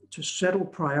to settle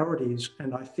priorities.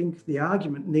 And I think the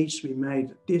argument needs to be made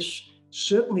that this,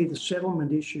 certainly the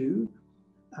settlement issue,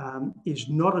 is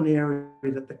not an area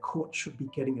that the court should be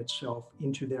getting itself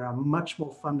into. There are much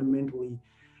more fundamentally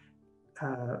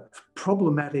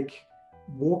problematic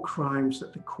war crimes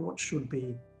that the court should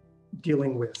be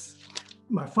dealing with.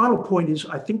 My final point is,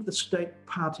 I think the state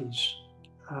parties,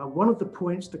 one of the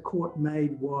points the court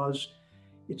made was,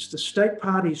 it's the state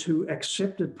parties who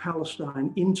accepted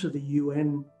Palestine into the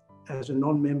UN as a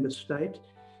non-member state.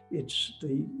 It's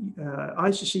the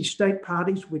ICC state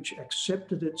parties which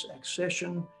accepted its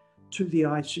accession to the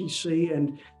ICC,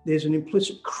 and there's an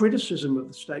implicit criticism of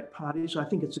the state parties. I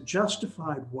think it's a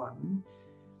justified one,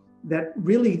 that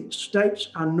really states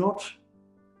are not,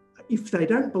 if they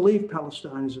don't believe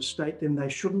Palestine is a state, then they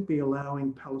shouldn't be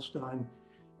allowing Palestine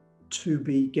to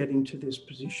be getting to this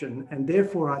position. And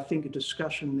therefore, I think a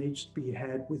discussion needs to be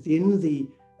had within the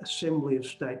Assembly of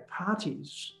State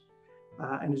Parties.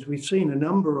 And as we've seen, a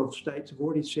number of states have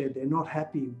already said they're not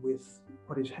happy with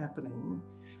what is happening,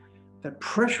 that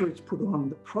pressure is put on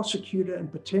the prosecutor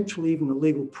and potentially even the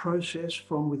legal process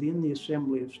from within the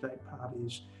Assembly of State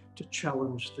Parties to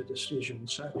challenge the decision.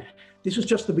 So this is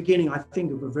just the beginning, I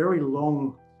think, of a very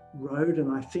long road,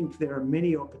 and I think there are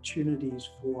many opportunities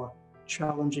for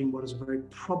challenging what is a very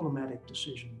problematic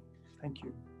decision. Thank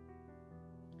you.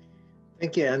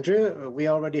 Thank you, Andrew. We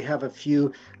already have a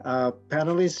few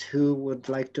panelists who would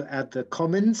like to add the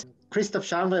comments. Christoph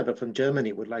Scharnleber from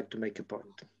Germany would like to make a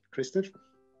point. Christoph?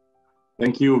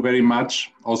 Thank you very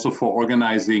much also for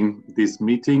organizing this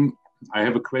meeting. I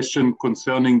have a question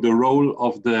concerning the role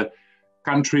of the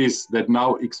countries that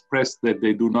now express that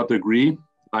they do not agree,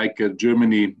 like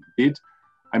Germany did.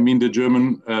 I mean, the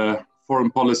German foreign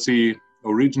policy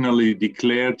originally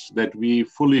declared that we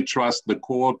fully trust the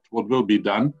court, what will be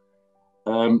done.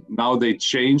 Now they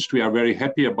changed. We are very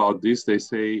happy about this. They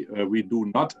say we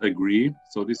do not agree.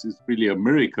 So this is really a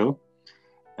miracle.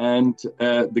 And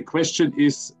the question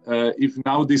is, if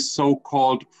now these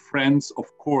so-called friends of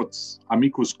courts,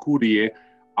 amicus curiae,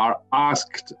 are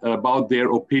asked about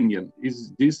their opinion,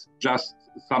 is this just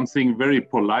something very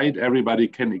polite? Everybody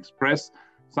can express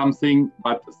something,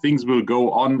 but things will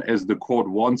go on as the court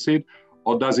wants it?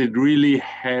 Or does it really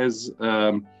has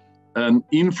an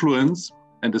influence?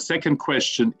 And the second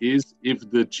question is, if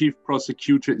the chief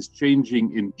prosecutor is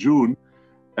changing in June,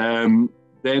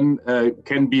 then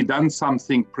can be done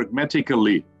something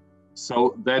pragmatically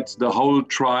so that the whole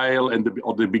trial and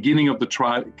the beginning of the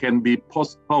trial can be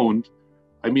postponed.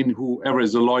 I mean, whoever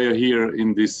is a lawyer here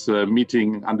in this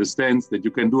meeting understands that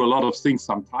you can do a lot of things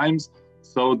sometimes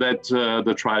so that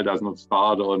the trial does not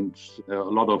start, and a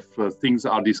lot of things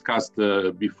are discussed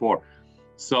before.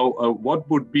 So what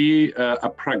would be a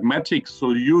pragmatic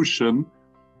solution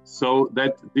so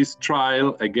that this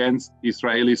trial against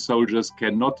Israeli soldiers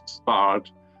cannot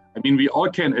start? I mean, we all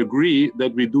can agree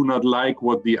that we do not like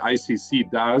what the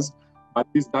ICC does, but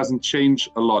this doesn't change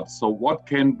a lot. So what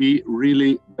can be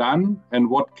really done, and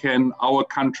what can our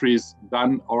countries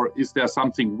done, or is there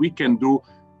something we can do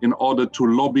in order to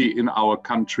lobby in our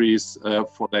countries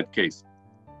for that case?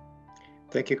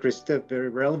 Thank you, Christoph. Very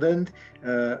relevant.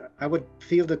 I would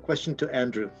field the question to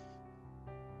Andrew.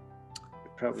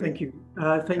 Probably. Thank you.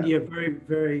 Thank you. A very,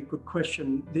 very good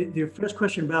question. The first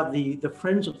question about the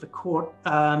friends of the court.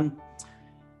 When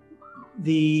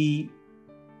the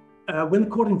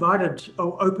court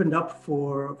opened up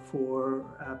for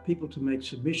people to make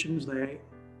submissions, they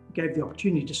gave the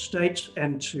opportunity to states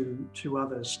and to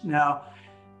others. Now,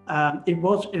 it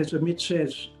was, as Amit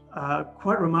says,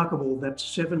 quite remarkable that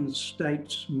 7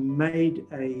 states made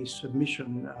a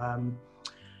submission,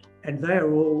 and they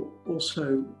are all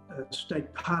also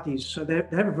state parties, so they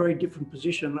have a very different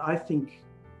position. I think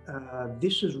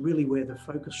this is really where the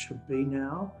focus should be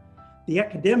now. The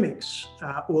academics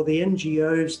or the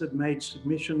NGOs that made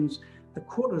submissions, the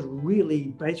court has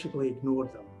really basically ignored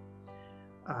them.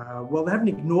 Well, they haven't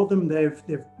ignored them,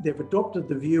 they've adopted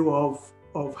the view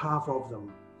of half of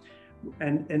them.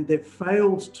 And they've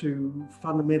failed to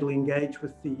fundamentally engage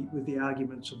with the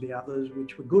arguments of the others,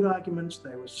 which were good arguments.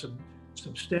 They were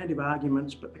substantive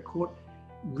arguments, but the court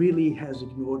really has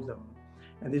ignored them.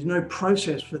 And there's no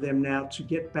process for them now to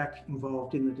get back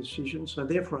involved in the decision. So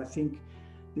therefore, I think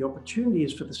the opportunity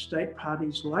is for the state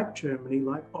parties like Germany,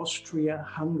 like Austria,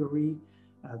 Hungary,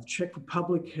 the Czech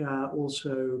Republic,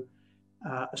 also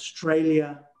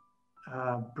Australia,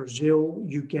 Brazil,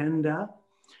 Uganda.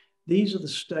 These are the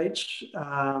states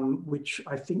which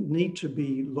I think need to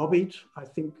be lobbied, I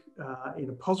think, in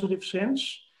a positive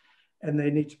sense, and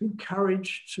they need to be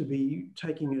encouraged to be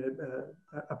taking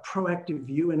a proactive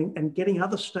view and getting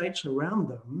other states around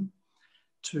them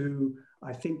to,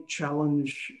 I think,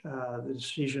 challenge the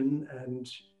decision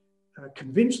and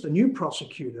convince the new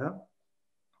prosecutor,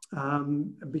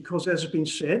 because as has been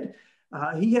said,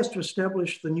 he has to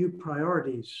establish the new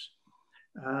priorities.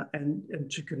 And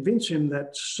to convince him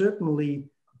that certainly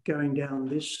going down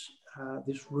this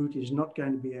route is not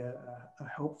going to be a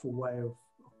helpful way of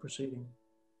proceeding.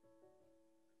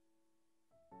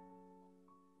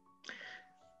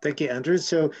 Thank you, Andrew.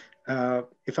 So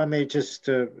if I may just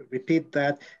repeat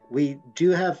that, we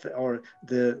do have, or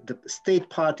the state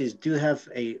parties do have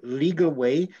a legal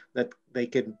way that they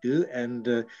can do,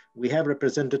 and we have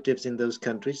representatives in those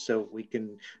countries, so we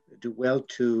can do well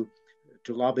to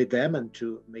lobby them and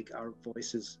to make our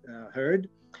voices heard.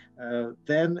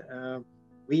 Then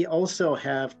we also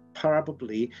have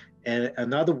probably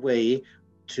another way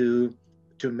to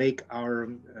make our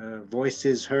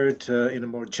voices heard in a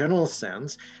more general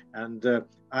sense. And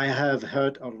I have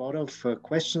heard a lot of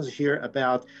questions here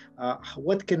about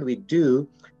what can we do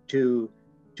to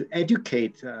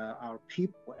educate our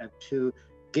people and to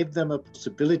give them a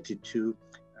possibility to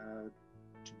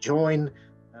join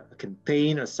a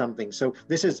campaign or something. So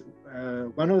this is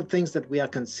one of the things that we are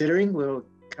considering. We'll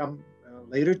come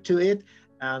later to it.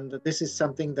 And this is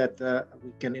something that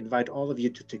we can invite all of you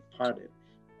to take part in.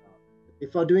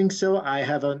 Before doing so, I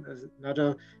have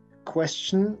another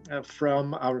question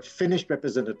from our Finnish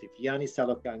representative, Jani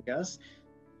Salokangas.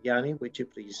 Jani, would you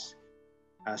please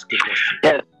ask your question?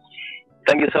 Yes,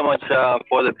 thank you so much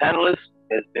for the panelists.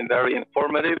 It's been very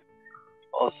informative.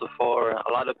 Also for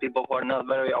a lot of people who are not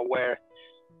very aware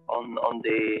on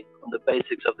the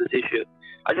basics of this issue.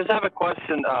 I just have a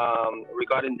question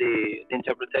regarding the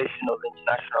interpretation of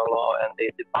international law and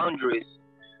the boundaries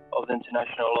of the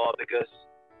international law, because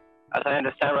as I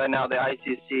understand right now, the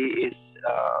ICC is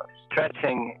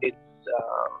stretching its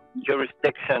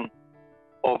jurisdiction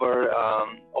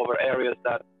over areas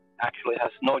that actually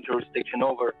has no jurisdiction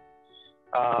over.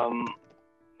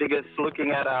 Because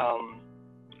looking at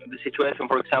the situation,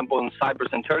 for example, in Cyprus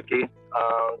and Turkey,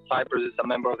 Cyprus is a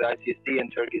member of the ICC and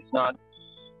Turkey is not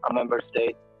a member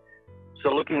state. So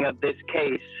looking at this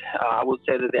case, I would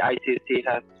say that the ICC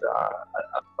has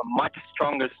a much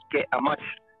stronger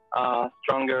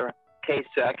case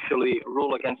to actually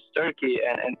rule against Turkey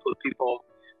and put people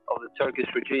of the Turkish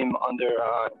regime under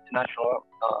international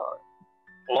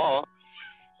law.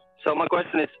 So my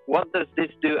question is, what does this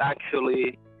do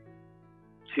actually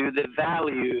to the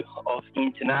value of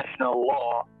international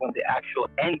law when the actual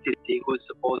entity who's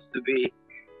supposed to be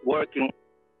working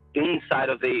inside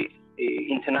of the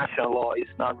international law is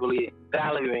not really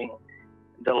valuing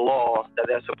the law that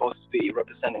they're supposed to be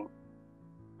representing?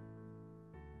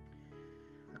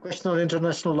 A question on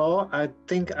international law, I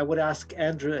think I would ask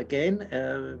Andrew again,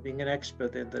 being an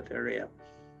expert in that area.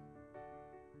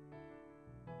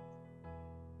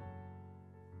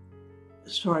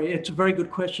 Sorry, it's a very good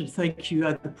question. Thank you.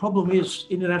 The problem is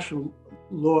international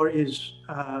law is,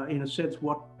 in a sense,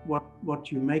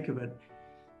 what you make of it.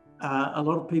 A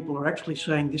lot of people are actually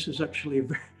saying this is actually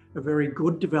a very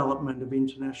good development of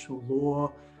international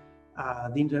law.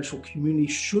 The international community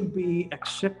should be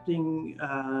accepting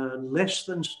less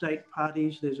than state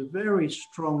parties. There's a very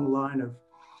strong line of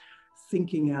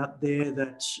thinking out there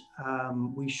that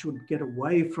we should get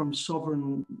away from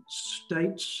sovereign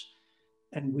states,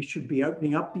 and we should be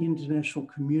opening up the international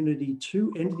community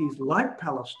to entities like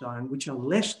Palestine, which are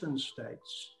less than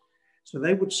states. So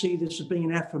they would see this as being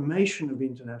an affirmation of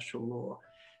international law.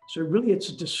 So really it's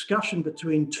a discussion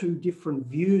between two different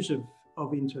views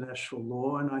of international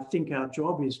law. And I think our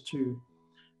job is to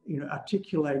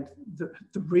articulate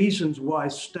the reasons why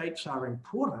states are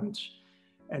important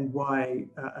and why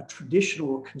a traditional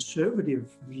or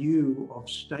conservative view of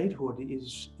statehood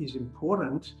is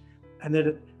important, and that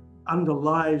it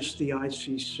underlies the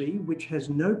ICC, which has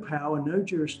no power, no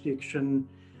jurisdiction,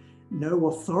 no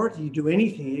authority to do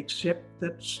anything except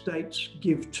that states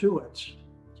give to it.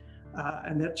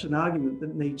 And that's an argument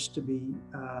that needs to be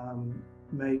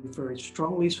made very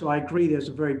strongly. So I agree there's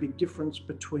a very big difference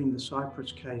between the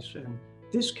Cyprus case and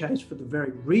this case, for the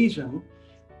very reason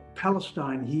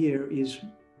Palestine here is,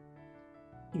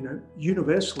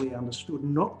 universally understood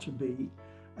not to be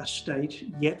a state,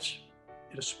 yet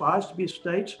it aspires to be a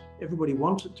state. Everybody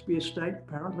wants it to be a state,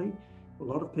 apparently. A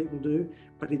lot of people do,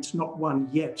 but it's not one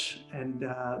yet. And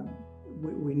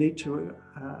we need to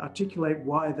articulate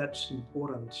why that's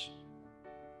important.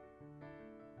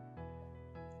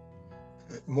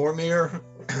 Mormir,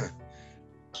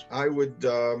 I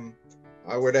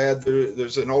would add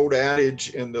there's an old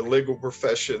adage in the legal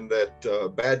profession that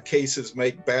bad cases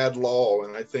make bad law,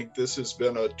 and I think this has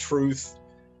been a truth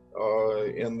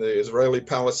in the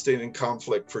Israeli-Palestinian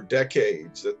conflict for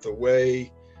decades, that the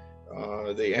way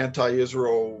the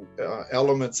anti-Israel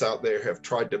elements out there have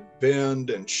tried to bend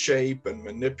and shape and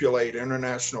manipulate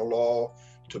international law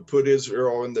to put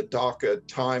Israel in the docket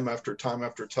time after time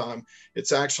after time.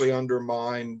 It's actually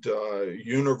undermined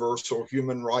universal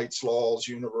human rights laws,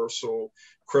 universal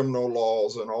criminal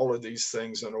laws, and all of these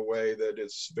things in a way that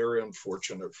is very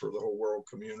unfortunate for the whole world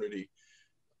community.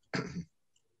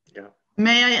 Yeah,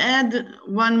 May I add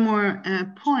one more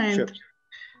point? Sure.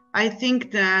 I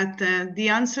think that the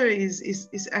answer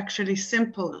is actually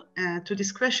simple to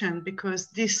this question, because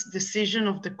this decision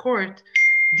of the court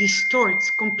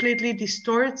completely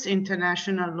distorts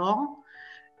international law.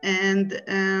 And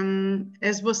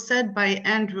as was said by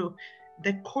Andrew,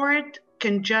 the court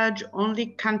can judge only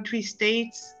country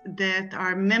states that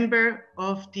are member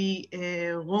of the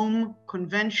Rome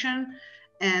Convention,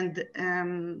 and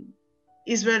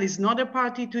Israel is not a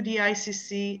party to the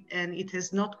ICC, and it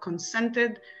has not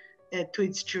consented to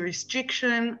its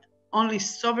jurisdiction. Only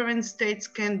sovereign states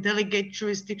can delegate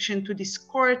jurisdiction to this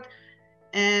court,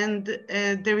 and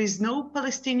there is no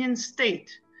Palestinian state.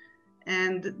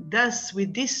 And thus,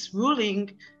 with this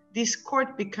ruling, this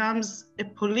court becomes a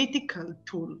political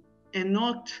tool and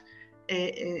not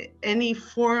any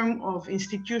form of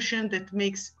institution that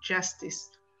makes justice.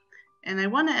 And I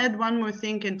want to add one more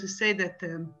thing, and to say that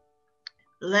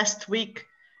last week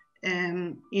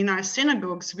in our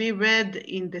synagogues, we read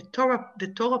in the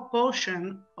Torah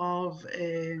portion of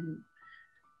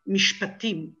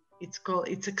Mishpatim.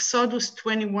 It's Exodus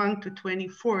 21 to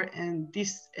 24, and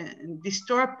this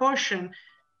Torah portion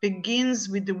begins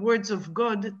with the words of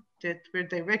God that were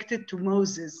directed to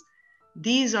Moses.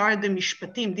 These are the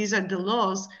Mishpatim, these are the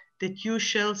laws that you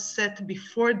shall set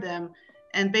before them.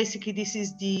 And basically this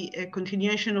is the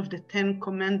continuation of the 10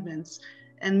 commandments.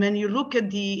 And when you look at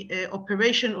the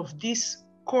operation of this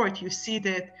court, you see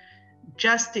that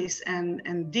justice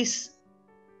and this,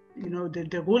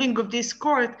 the ruling of this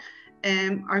court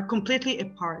are completely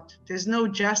apart. There's no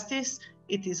justice.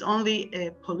 It is only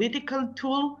a political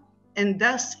tool, and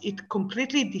thus it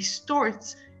completely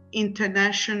distorts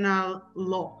international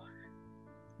law.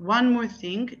 One more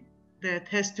thing that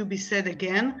has to be said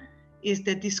again is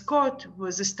that this court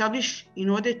was established in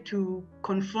order to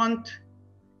confront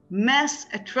mass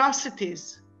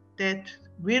atrocities that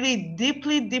really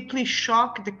deeply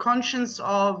shock the conscience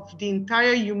of the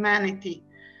entire humanity.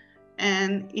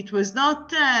 And it was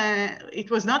not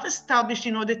established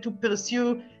in order to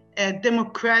pursue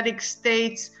democratic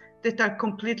states that are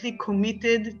completely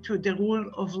committed to the rule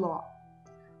of law.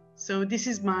 So this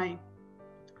is my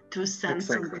 2 cents.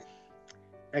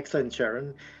 Excellent,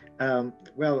 Sharon.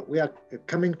 Well, we are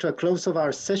coming to a close of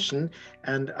our session,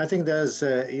 and I think there's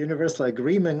a universal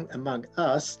agreement among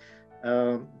us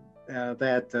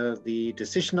that the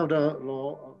decision of the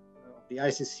law of the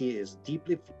ICC is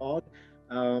deeply flawed.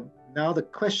 Now the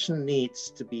question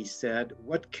needs to be said,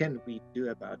 what can we do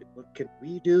about it? What can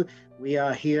we do? We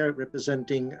are here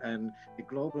representing a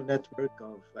global network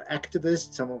of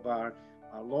activists. Some of our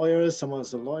lawyers, some of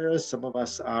us are lawyers, some of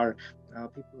us are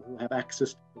people who have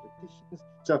access to politicians.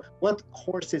 So what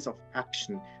courses of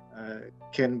action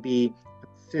can be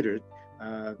considered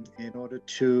in order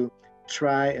to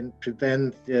try and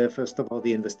prevent, first of all,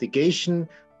 the investigation,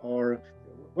 or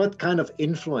what kind of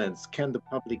influence can the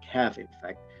public have, in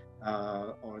fact,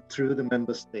 or through the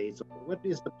member states? What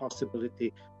is the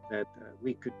possibility that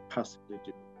we could possibly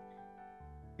do?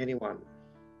 Anyone?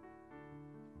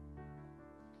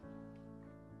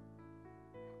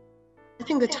 I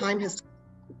think the time has,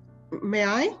 may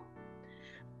I?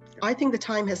 I think the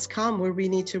time has come where we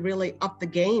need to really up the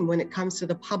game when it comes to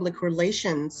the public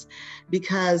relations,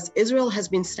 because Israel has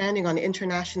been standing on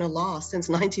international law since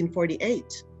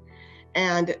 1948.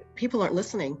 And people aren't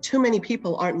listening. Too many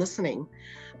people aren't listening.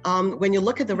 When you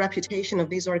look at the reputation of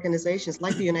these organizations,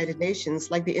 like the United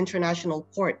Nations, like the International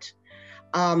Court,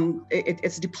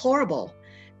 it's deplorable.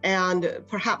 And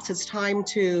perhaps it's time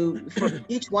for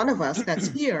each one of us that's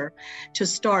here to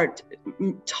start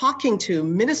talking to,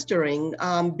 ministering,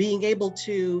 being able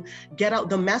to get out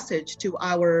the message to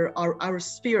our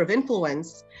sphere of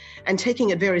influence, and taking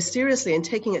it very seriously and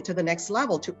taking it to the next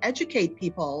level to educate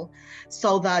people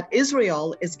so that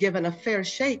Israel is given a fair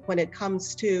shake when it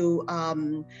comes to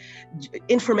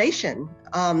information,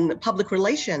 public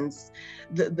relations.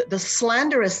 The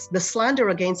slander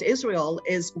against Israel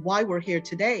is why we're here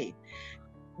today.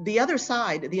 The other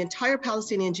side, the entire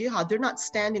Palestinian Jihad, they're not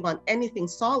standing on anything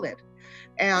solid.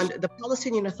 And the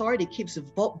Palestinian Authority keeps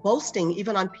boasting,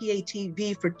 even on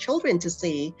PATV for children to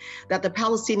see, that the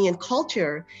Palestinian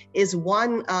culture is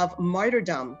one of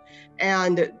martyrdom.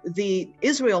 And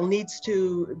Israel needs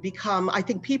to become, I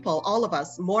think people, all of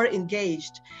us, more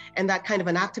engaged in that kind of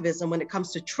an activism when it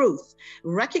comes to truth,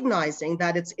 recognizing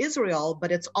that it's Israel,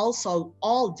 but it's also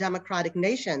all democratic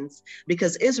nations,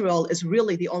 because Israel is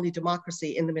really the only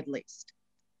democracy in the Middle East.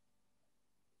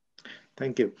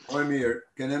 Thank you. Moimir,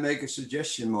 can I make a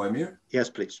suggestion, Moimir? Yes,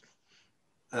 please.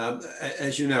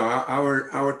 As you know,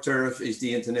 our turf is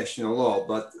the international law,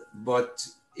 but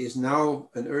is now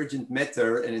an urgent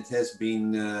matter, and it has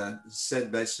been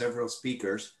said by several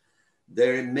speakers.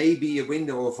 There may be a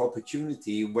window of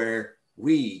opportunity where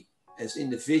we, as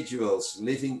individuals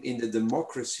living in the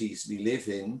democracies we live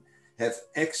in, have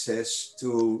access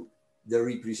to the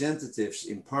representatives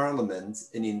in parliament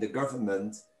and in the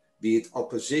government, be it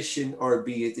opposition or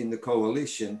be it in the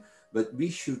coalition. But we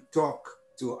should talk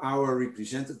to our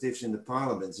representatives in the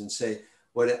parliaments and say,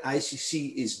 what the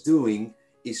ICC is doing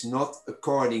is not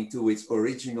according to its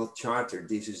original charter.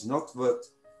 This is not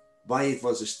why it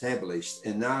was established.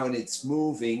 And now it's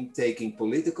moving, taking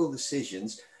political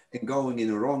decisions and going in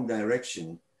a wrong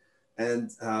direction.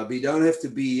 And we don't have to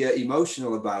be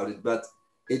emotional about it, but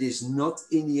it is not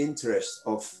in the interest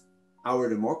of our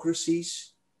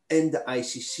democracies and the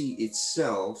ICC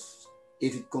itself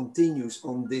if it continues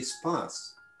on this path.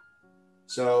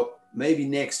 So maybe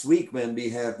next week, when we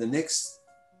have the next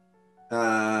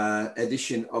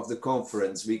edition of the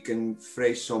conference, we can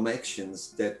phrase some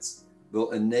actions that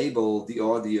will enable the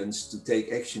audience to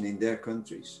take action in their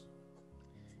countries.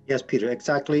 Yes, Peter,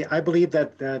 exactly. I believe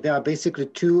that there are basically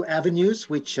two avenues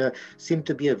which seem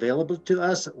to be available to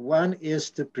us. One is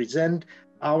to present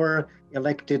our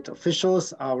elected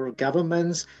officials, our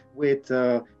governments, with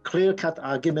clear-cut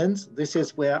arguments. This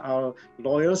is where our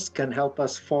lawyers can help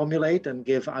us formulate and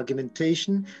give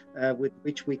argumentation with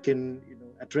which we can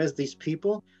address these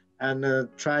people and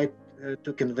try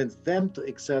to convince them to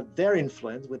exert their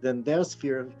influence within their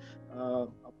sphere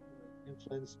of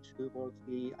influence towards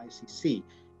the ICC.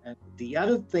 And the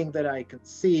other thing that I can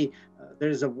see, there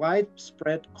is a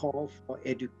widespread call for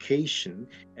education.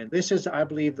 And this is, I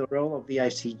believe, the role of the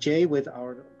ICJ with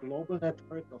our global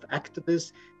network of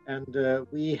activists. And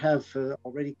we have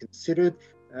already considered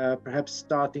perhaps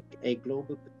starting a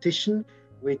global petition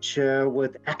which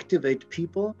would activate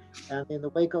people. And in the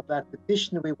wake of that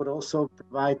petition, we would also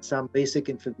provide some basic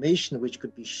information which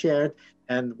could be shared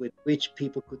and with which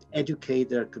people could educate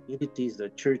their communities, their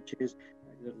churches,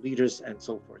 the leaders, and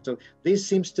so forth. So this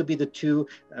seems to be the two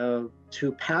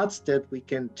paths that we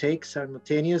can take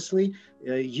simultaneously,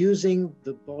 using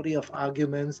the body of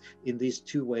arguments in these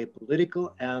two ways,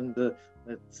 political and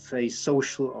let's say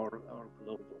social or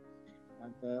global.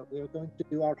 And we are going to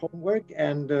do our homework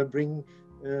and bring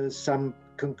some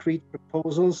concrete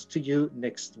proposals to you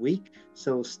next week.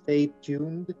 So stay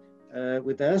tuned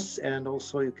with us, and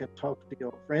also you can talk to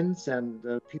your friends and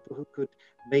people who could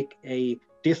make a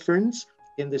difference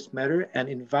in this matter and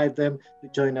invite them to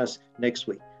join us next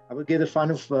week. I will give the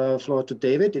final floor to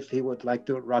David if he would like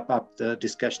to wrap up the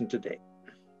discussion today.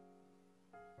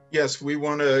 Yes, we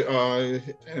want to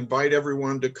invite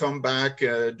everyone to come back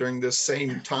during this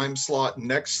same time slot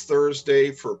next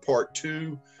Thursday for part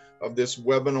 2 of this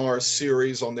webinar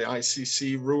series on the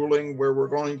ICC ruling, where we're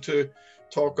going to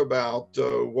talk about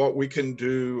what we can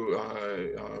do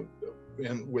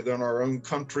within our own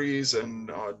countries and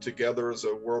together as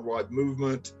a worldwide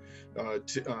movement,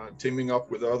 teaming up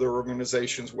with other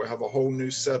organizations. We'll have a whole new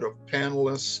set of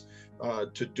panelists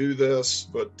to do this,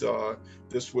 but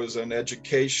this was an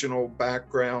educational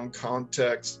background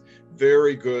context,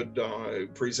 very good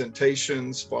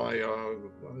presentations by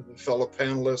the fellow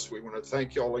panelists. We want to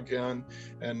thank y'all again.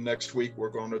 And next week, we're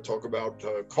going to talk about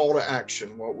call to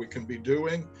action, what we can be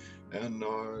doing, and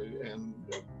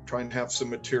try and have some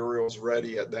materials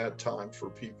ready at that time for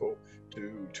people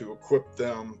to equip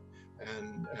them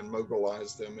and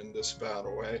mobilize them in this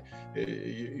battle.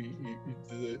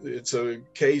 It's a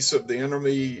case of the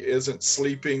enemy isn't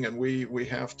sleeping, and we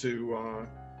have to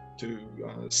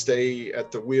stay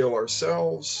at the wheel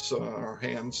ourselves, our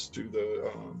hands to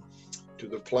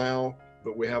the plow.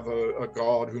 But we have a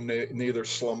God who neither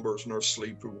slumbers nor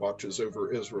sleeps, who watches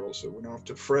over Israel. So we don't have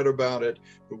to fret about it,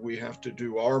 but we have to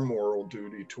do our moral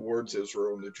duty towards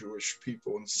Israel and the Jewish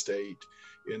people and state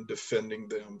in defending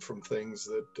them from things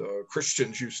that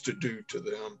Christians used to do to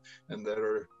them and that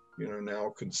are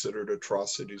now considered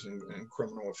atrocities and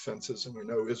criminal offenses. And we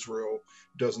know Israel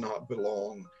does not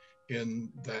belong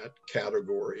in that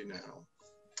category now.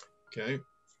 Okay.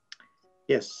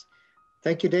 Yes.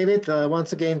 Thank you, David.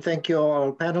 Once again, thank you all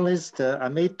our panelists,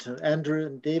 Amit, Andrew,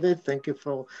 and David. Thank you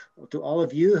to all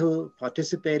of you who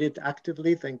participated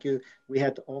actively. Thank you. We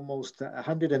had almost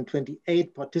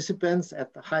 128 participants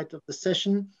at the height of the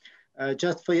session.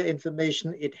 Just for your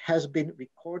information, it has been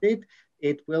recorded.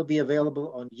 It will be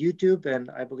available on YouTube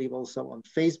and I believe also on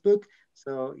Facebook.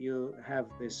 So you have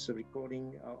this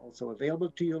recording also available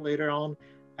to you later on.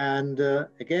 And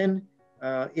again,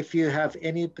 if you have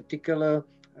any particular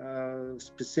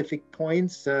specific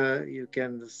points, you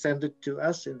can send it to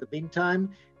us in the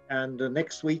meantime. And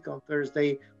next week on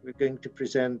Thursday, we're going to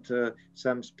present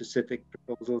some specific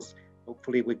proposals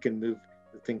hopefully we can move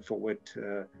the thing forward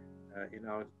in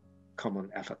our common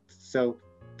effort. So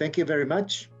thank you very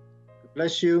much. God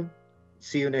bless you.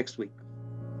 See you next week.